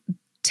level,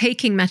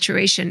 taking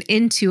maturation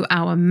into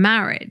our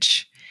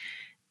marriage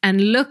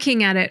and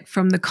looking at it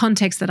from the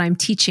context that I'm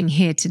teaching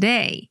here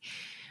today,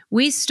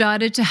 we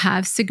started to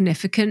have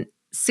significant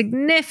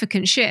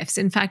shifts.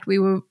 In fact, we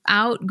were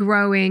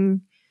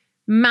outgrowing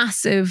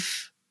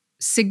massive,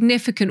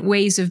 significant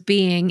ways of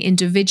being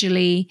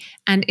individually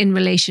and in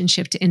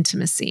relationship to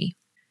intimacy.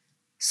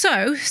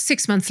 So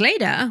 6 months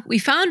later, we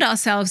found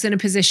ourselves in a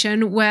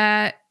position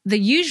where the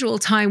usual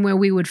time where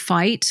we would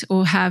fight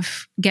or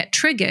get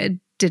triggered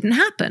didn't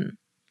happen.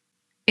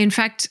 In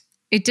fact,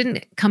 it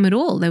didn't come at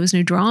all. There was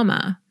no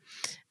drama.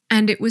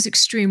 And it was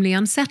extremely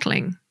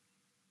unsettling.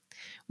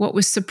 What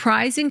was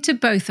surprising to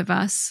both of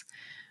us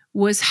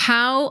was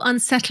how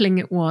unsettling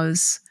it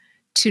was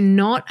to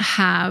not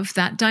have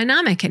that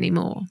dynamic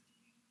anymore.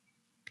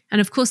 And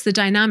of course, the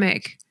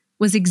dynamic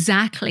was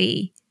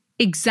exactly,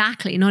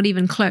 not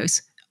even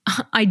close,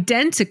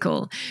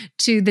 identical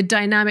to the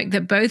dynamic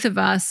that both of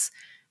us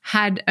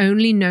had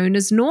only known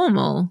as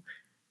normal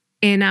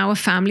in our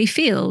family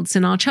fields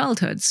in our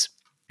childhoods.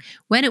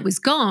 When it was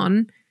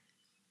gone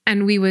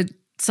and we were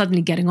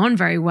suddenly getting on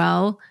very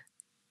well,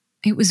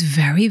 it was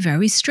very,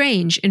 very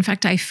strange. In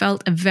fact, I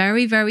felt a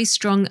very, very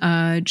strong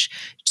urge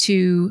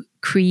to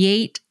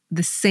create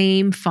the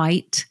same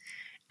fight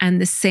and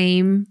the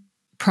same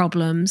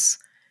problems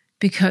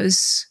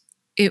because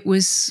it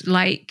was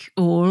like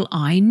all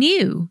I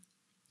knew.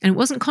 And it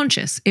wasn't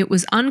conscious. It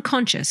was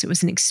unconscious. It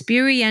was an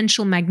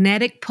experiential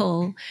magnetic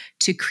pull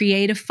to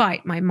create a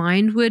fight. My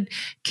mind would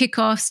kick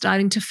off,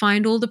 starting to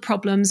find all the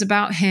problems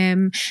about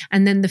him.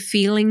 And then the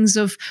feelings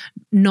of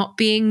not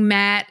being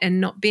met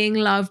and not being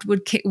loved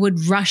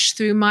would rush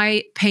through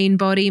my pain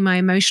body, my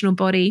emotional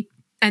body.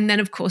 And then,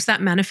 of course,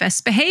 that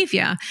manifests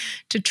behavior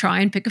to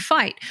try and pick a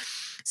fight.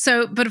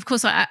 So, but of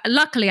course,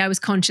 luckily I was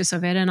conscious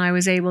of it and I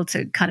was able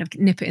to kind of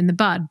nip it in the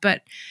bud.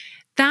 But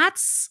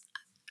that's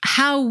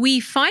how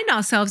we find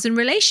ourselves in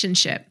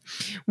relationship.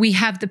 We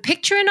have the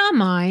picture in our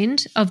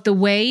mind of the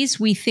ways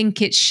we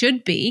think it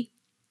should be.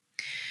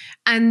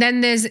 And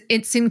then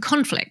it's in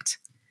conflict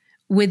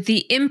with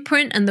the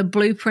imprint and the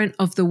blueprint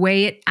of the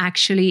way it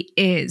actually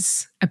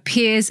is,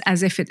 appears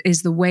as if it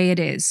is the way it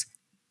is,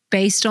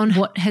 based on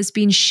what has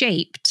been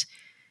shaped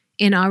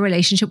in our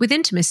relationship with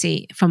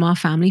intimacy from our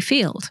family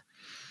field.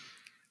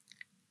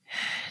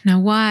 Now,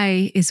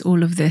 why is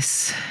all of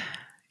this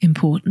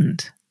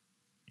important?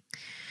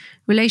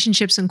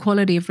 Relationships and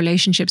quality of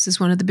relationships is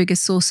one of the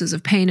biggest sources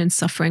of pain and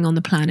suffering on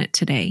the planet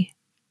today.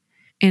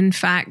 In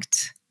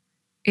fact,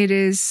 it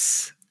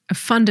is a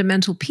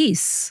fundamental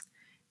piece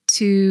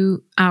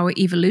to our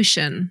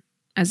evolution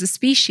as a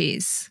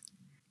species.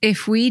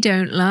 If we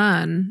don't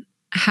learn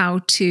how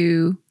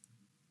to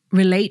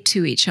relate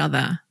to each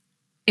other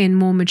in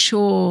more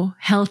mature,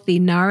 healthy,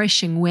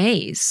 nourishing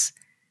ways,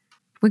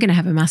 we're going to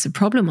have a massive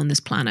problem on this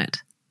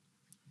planet.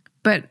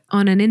 But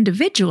on an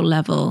individual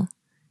level,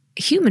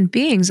 human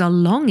beings are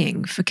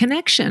longing for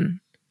connection.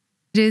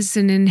 It is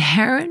an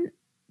inherent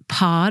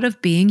part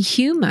of being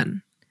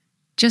human.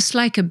 Just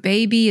like a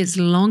baby is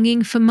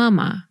longing for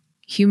mama,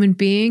 human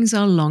beings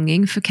are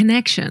longing for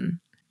connection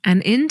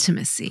and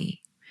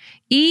intimacy.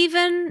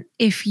 Even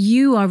if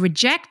you are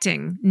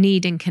rejecting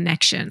needing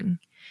connection,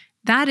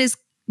 that is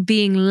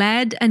being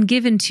led and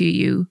given to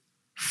you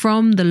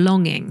from the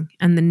longing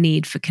and the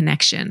need for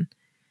connection.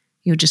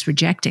 You're just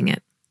rejecting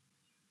it.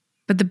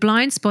 But the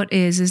blind spot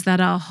is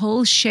that our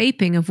whole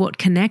shaping of what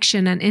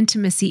connection and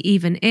intimacy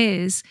even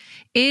is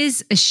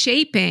a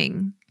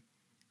shaping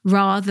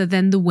rather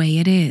than the way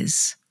it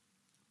is.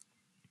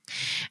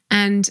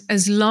 And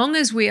as long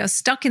as we are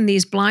stuck in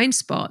these blind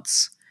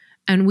spots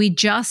and we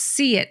just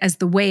see it as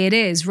the way it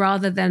is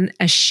rather than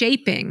a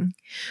shaping,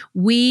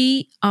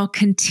 we are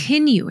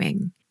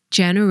continuing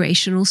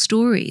generational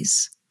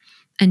stories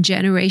and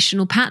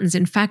generational patterns.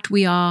 In fact,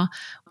 we are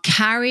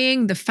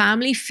carrying the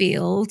family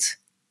field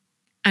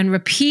and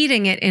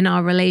repeating it in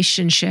our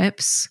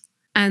relationships.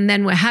 And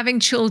then we're having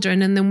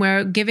children and then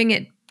we're giving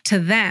it to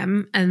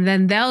them and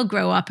then they'll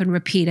grow up and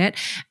repeat it.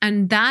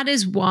 And that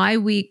is why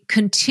we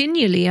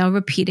continually are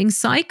repeating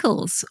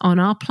cycles on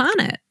our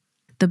planet.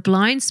 The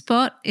blind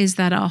spot is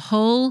that our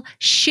whole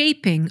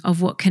shaping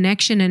of what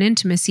connection and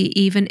intimacy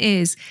even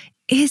is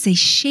a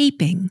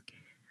shaping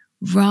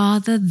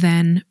rather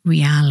than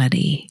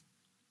reality.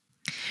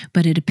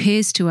 But it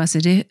appears to us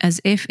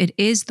as if it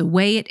is the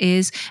way it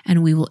is,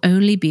 and we will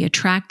only be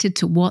attracted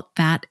to what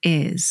that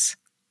is.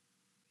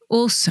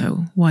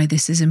 Also, why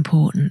this is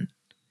important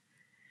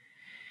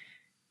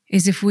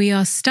is if we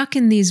are stuck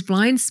in these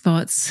blind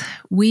spots,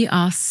 we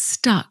are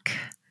stuck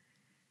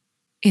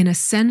in a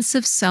sense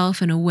of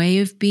self and a way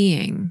of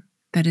being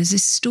that is a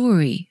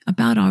story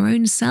about our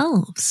own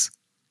selves.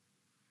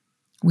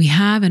 We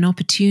have an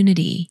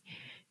opportunity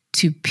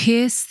to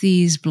pierce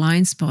these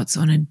blind spots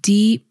on a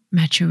deep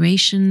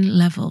maturation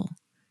level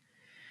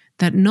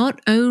that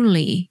not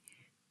only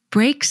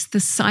breaks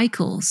the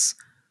cycles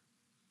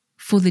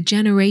for the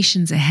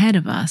generations ahead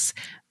of us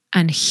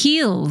and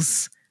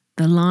heals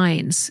the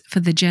lines for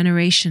the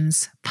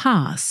generations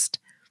past,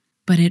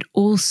 but it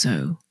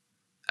also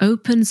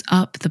opens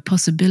up the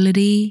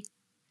possibility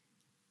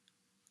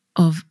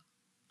of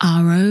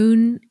our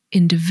own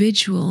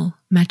individual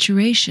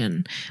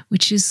maturation,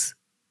 which is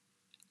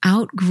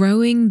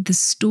outgrowing the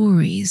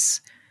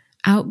stories,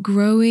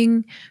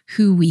 outgrowing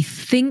who we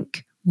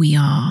think we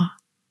are.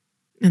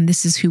 And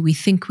this is who we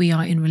think we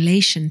are in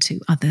relation to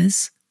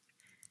others,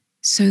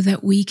 so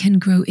that we can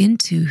grow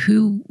into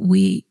who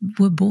we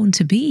were born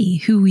to be,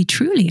 who we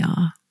truly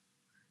are.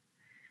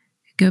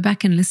 Go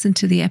back and listen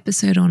to the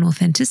episode on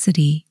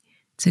authenticity.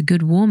 It's a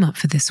good warm-up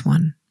for this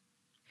one.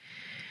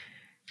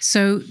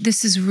 So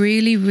this is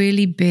really,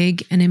 really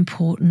big and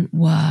important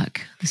work.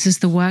 This is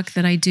the work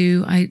that I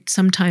do.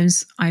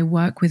 Sometimes I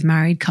work with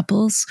married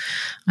couples.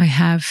 I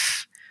have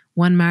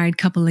one married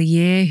couple a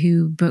year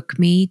who book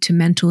me to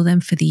mentor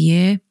them for the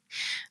year.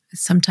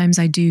 Sometimes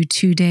I do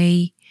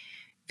 2-day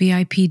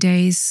VIP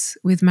days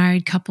with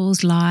married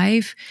couples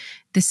live.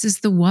 This is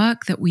the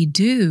work that we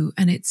do,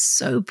 and it's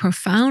so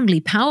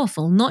profoundly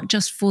powerful, not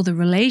just for the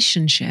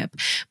relationship,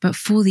 but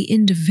for the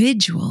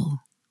individual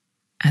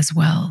as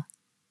well.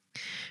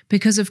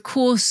 Because of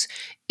course,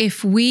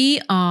 if we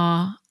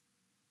are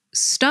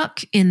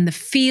stuck in the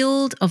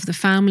field of the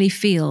family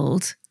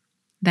field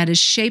that has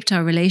shaped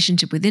our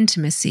relationship with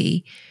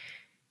intimacy,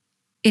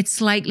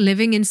 it's like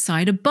living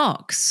inside a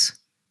box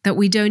that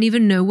we don't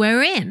even know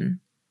we're in.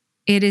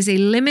 It is a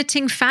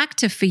limiting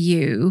factor for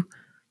you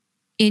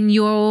in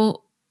your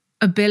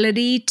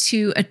ability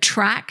to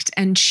attract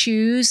and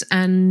choose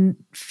and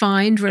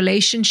find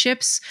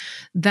relationships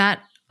that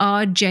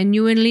are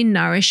genuinely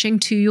nourishing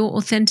to your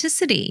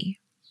authenticity.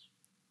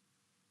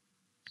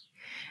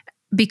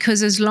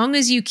 Because as long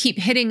as you keep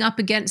hitting up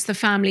against the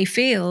family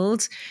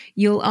field,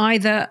 you'll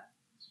either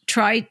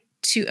try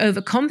to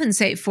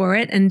overcompensate for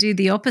it and do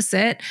the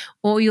opposite,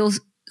 or you'll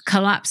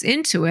collapse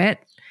into it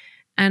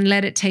and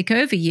let it take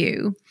over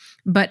you.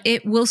 But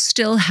it will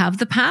still have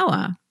the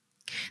power.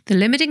 The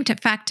limiting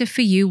factor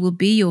for you will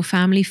be your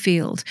family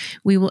field.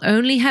 We will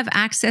only have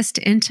access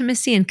to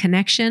intimacy and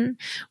connection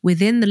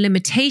within the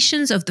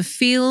limitations of the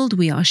field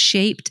we are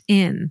shaped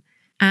in.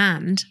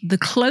 And the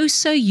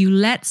closer you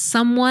let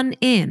someone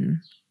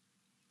in,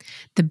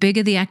 the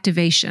bigger the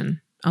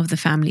activation of the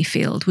family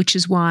field, which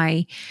is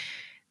why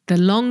the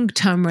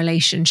long-term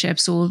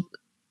relationships or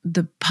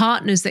the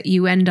partners that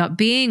you end up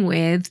being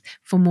with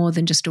for more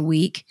than just a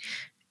week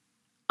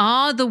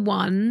are the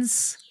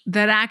ones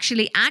that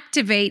actually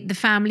activate the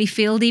family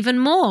field even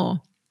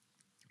more.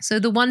 So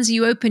the ones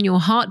you open your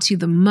heart to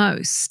the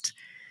most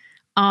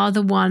are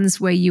the ones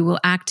where you will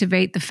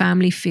activate the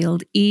family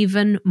field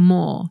even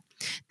more.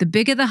 The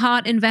bigger the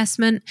heart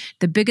investment,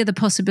 the bigger the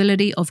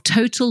possibility of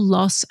total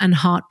loss and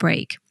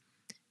heartbreak.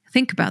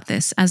 Think about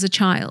this as a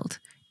child.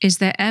 Is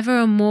there ever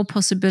a more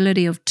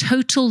possibility of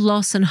total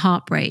loss and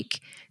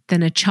heartbreak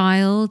than a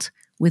child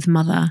with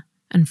mother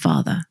and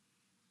father?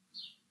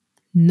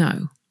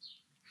 No.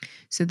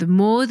 So the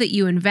more that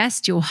you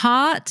invest your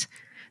heart,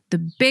 the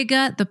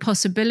bigger the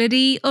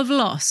possibility of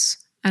loss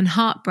and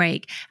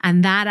heartbreak,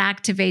 and that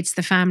activates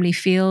the family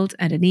field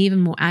at an even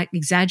more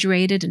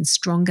exaggerated and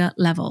stronger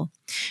level.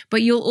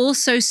 But you'll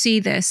also see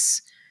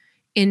this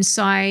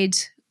inside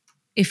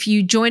if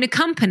you join a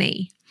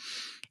company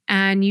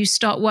and you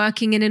start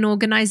working in an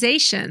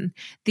organization.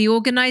 The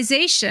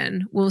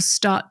organization will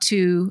start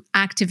to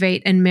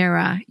activate and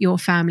mirror your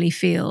family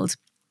field.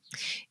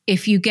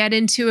 If you get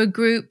into a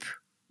group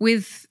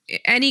with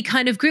any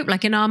kind of group,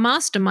 like in our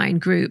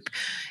mastermind group,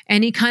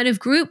 any kind of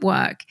group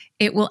work,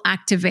 it will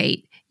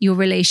activate your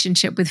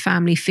relationship with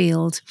family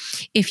field.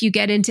 If you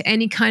get into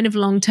any kind of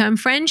long-term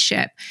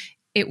friendship,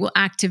 it will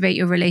activate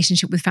your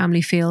relationship with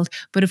family field.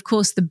 But of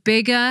course, the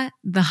bigger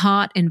the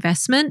heart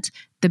investment,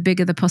 the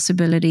bigger the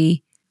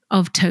possibility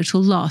of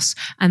total loss.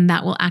 And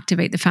that will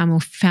activate the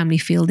family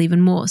field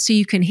even more. So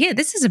you can hear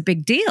this is a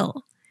big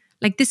deal.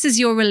 Like this is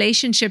your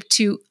relationship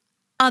to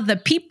other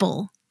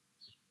people.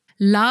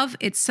 Love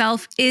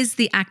itself is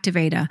the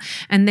activator.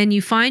 And then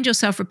you find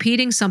yourself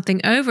repeating something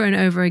over and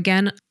over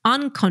again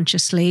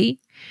unconsciously.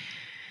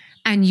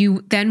 And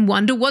you then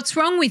wonder what's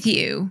wrong with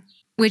you,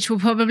 which will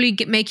probably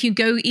make you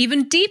go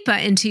even deeper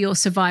into your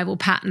survival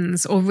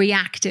patterns or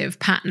reactive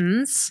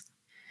patterns.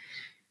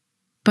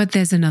 But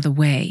there's another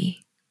way.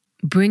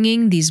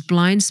 Bringing these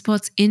blind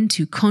spots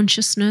into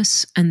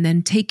consciousness and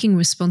then taking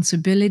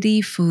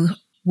responsibility for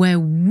where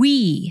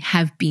we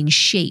have been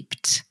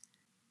shaped.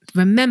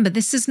 Remember,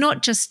 this is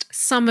not just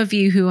some of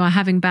you who are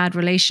having bad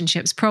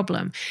relationships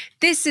problem.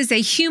 This is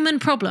a human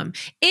problem.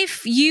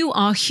 If you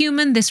are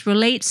human, this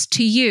relates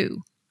to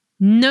you.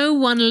 No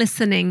one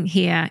listening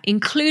here,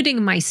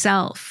 including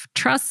myself,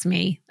 trust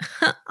me,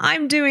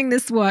 I'm doing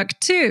this work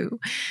too.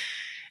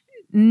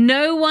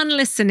 No one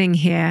listening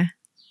here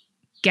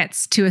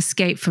gets to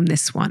escape from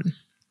this one.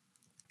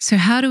 So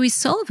how do we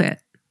solve it?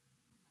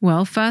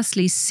 Well,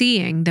 firstly,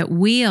 seeing that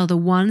we are the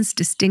ones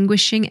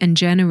distinguishing and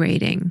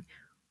generating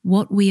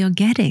what we are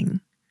getting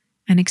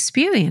and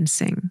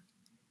experiencing.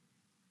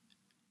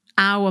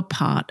 Our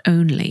part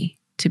only,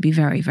 to be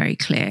very, very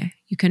clear.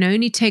 You can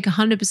only take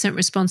 100%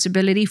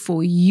 responsibility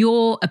for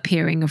your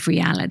appearing of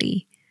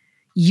reality,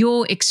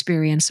 your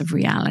experience of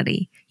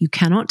reality. You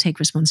cannot take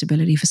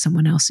responsibility for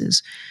someone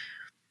else's.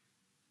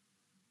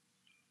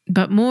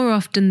 But more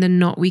often than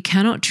not, we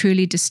cannot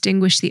truly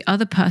distinguish the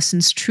other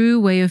person's true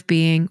way of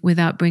being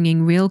without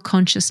bringing real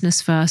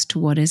consciousness first to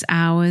what is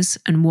ours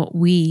and what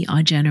we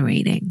are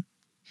generating.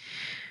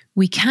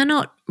 We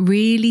cannot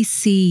really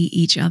see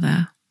each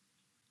other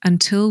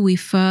until we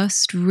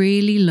first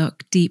really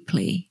look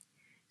deeply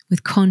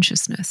with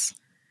consciousness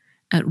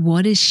at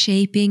what is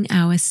shaping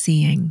our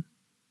seeing.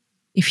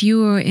 If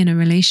you are in a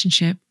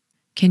relationship,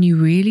 can you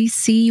really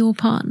see your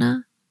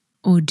partner?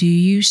 Or do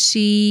you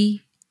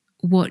see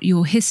what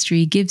your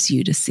history gives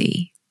you to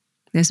see?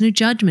 There's no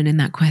judgment in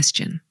that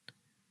question.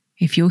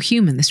 If you're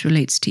human, this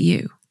relates to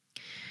you.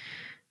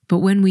 But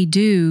when we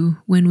do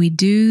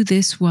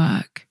this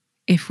work,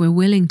 if we're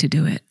willing to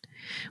do it,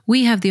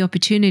 we have the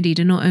opportunity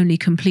to not only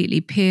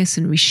completely pierce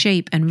and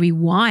reshape and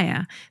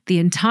rewire the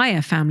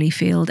entire family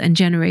field and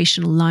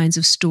generational lines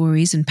of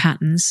stories and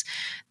patterns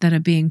that are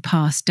being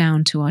passed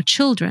down to our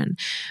children,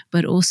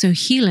 but also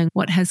healing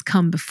what has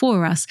come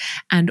before us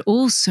and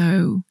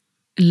also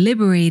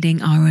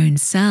liberating our own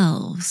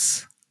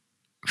selves.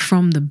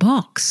 from the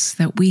box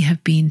that we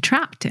have been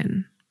trapped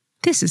in.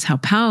 This is how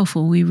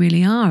powerful we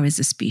really are as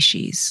a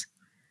species.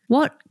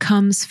 What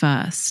comes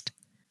first?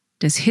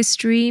 Does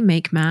history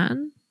make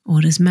man,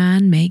 or does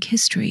man make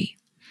history?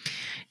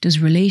 Does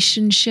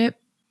relationship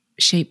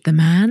shape the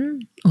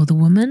man or the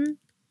woman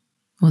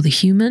or the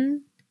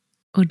human,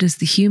 or does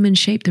the human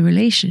shape the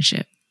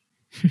relationship?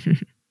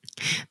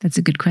 That's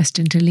a good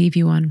question to leave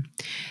you on.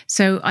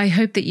 So I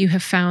hope that you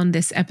have found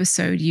this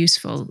episode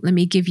useful. Let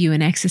me give you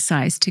an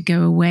exercise to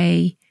go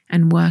away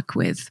and work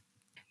with.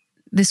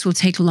 This will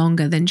take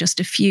longer than just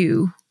a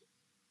few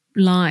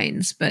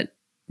lines, but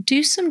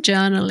do some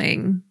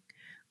journaling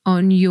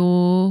on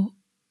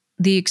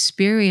the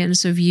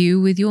experience of you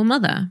with your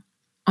mother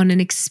on an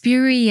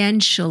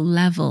experiential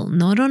level,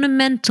 not on a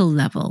mental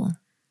level,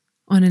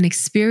 on an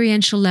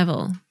experiential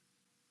level.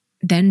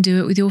 Then do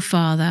it with your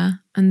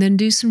father, and then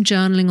do some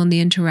journaling on the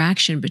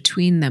interaction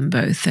between them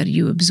both that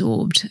you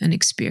absorbed and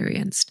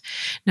experienced.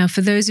 Now,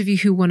 for those of you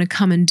who want to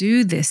come and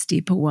do this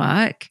deeper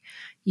work,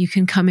 you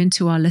can come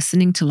into our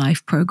Listening to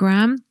Life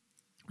program,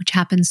 which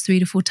happens 3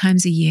 to 4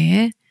 times a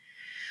year,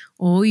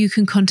 or you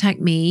can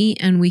contact me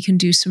and we can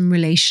do some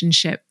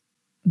relationship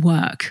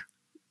work,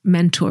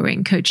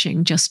 mentoring,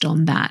 coaching just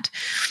on that.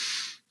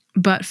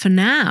 But for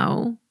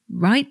now,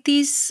 write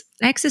these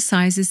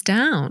exercises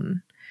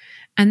down.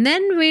 And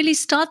then really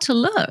start to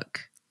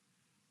look.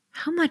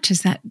 How much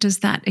does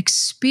that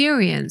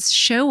experience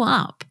show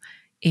up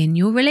in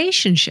your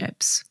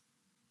relationships?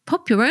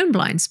 Pop your own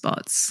blind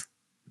spots.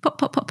 Pop,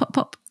 pop, pop, pop,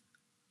 pop.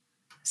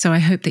 So I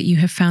hope that you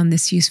have found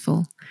this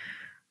useful.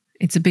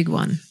 It's a big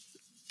one.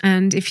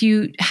 And if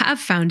you have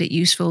found it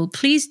useful,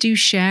 please do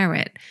share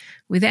it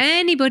with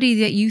anybody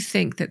that you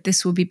think that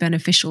this will be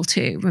beneficial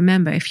to.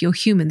 Remember, if you're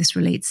human, this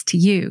relates to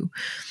you.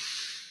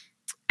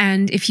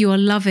 And if you are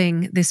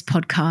loving this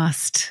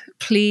podcast,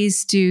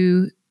 please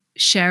do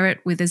share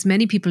it with as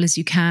many people as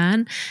you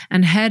can,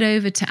 and head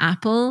over to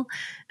Apple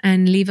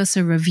and leave us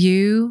a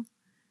review.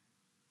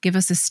 Give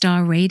us a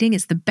star rating.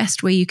 It's the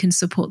best way you can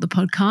support the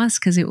podcast,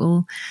 because it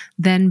will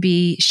then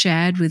be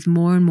shared with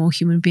more and more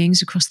human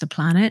beings across the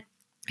planet.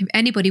 If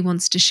anybody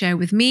wants to share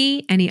with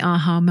me any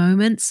aha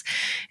moments,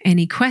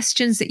 any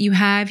questions that you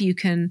have, you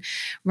can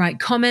write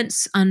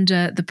comments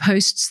under the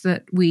posts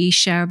that we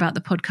share about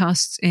the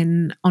podcasts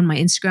on my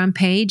Instagram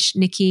page,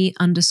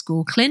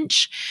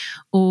 Nikki_Clinch,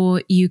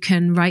 or you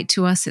can write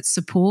to us at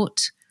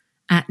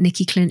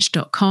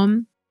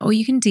support@nikkiclinch.com, or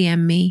you can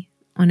DM me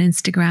on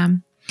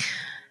Instagram.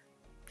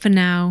 For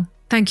now,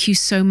 thank you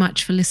so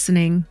much for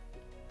listening.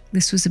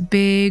 This was a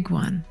big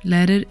one.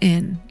 Let it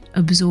in.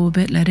 Absorb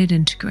it, let it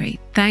integrate.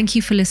 Thank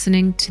you for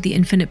listening to the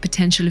Infinite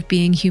Potential of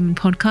Being Human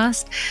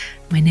podcast.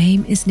 My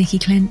name is Nikki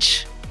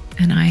Clinch,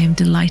 and I am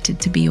delighted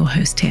to be your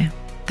host here.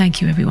 Thank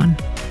you, everyone.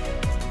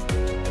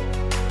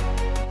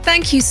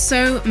 Thank you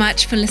so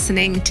much for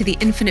listening to the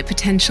Infinite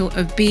Potential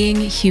of Being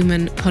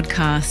Human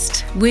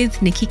podcast with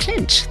Nikki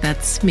Clinch.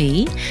 That's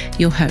me,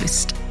 your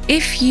host.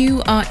 If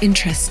you are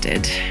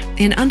interested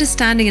in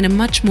understanding in a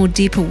much more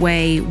deeper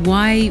way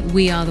why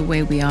we are the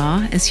way we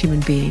are as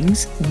human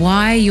beings,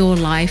 why your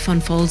life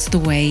unfolds the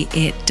way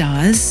it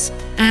does,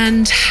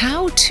 and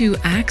how to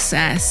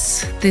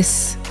access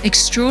this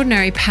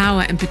extraordinary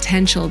power and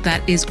potential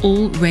that is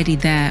already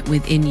there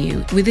within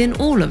you, within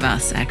all of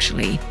us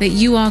actually, that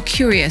you are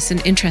curious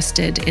and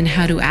interested in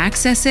how to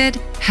access it,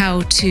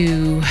 how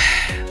to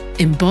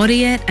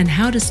embody it, and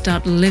how to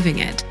start living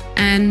it.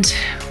 And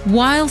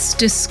whilst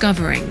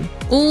discovering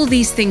all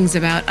these things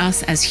about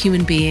us as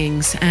human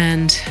beings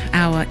and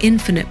our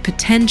infinite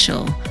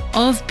potential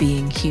of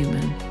being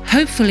human,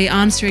 hopefully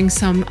answering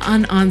some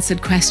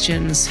unanswered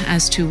questions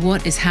as to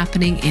what is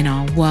happening in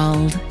our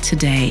world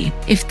today.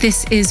 If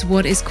this is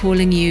what is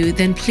calling you,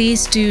 then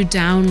please do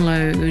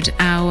download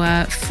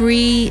our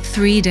free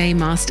 3-day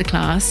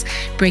masterclass,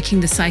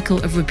 Breaking the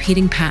Cycle of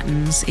Repeating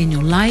Patterns in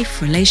Your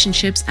Life,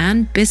 Relationships,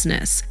 and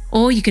Business.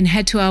 Or you can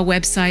head to our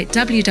website,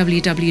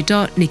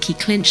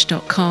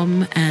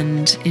 www.nikkiclinch.com,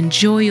 and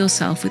enjoy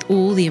yourself with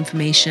all the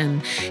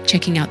information,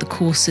 checking out the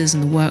courses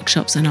and the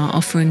workshops and our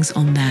offerings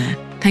on there.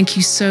 Thank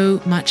you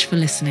so much for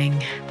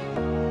listening.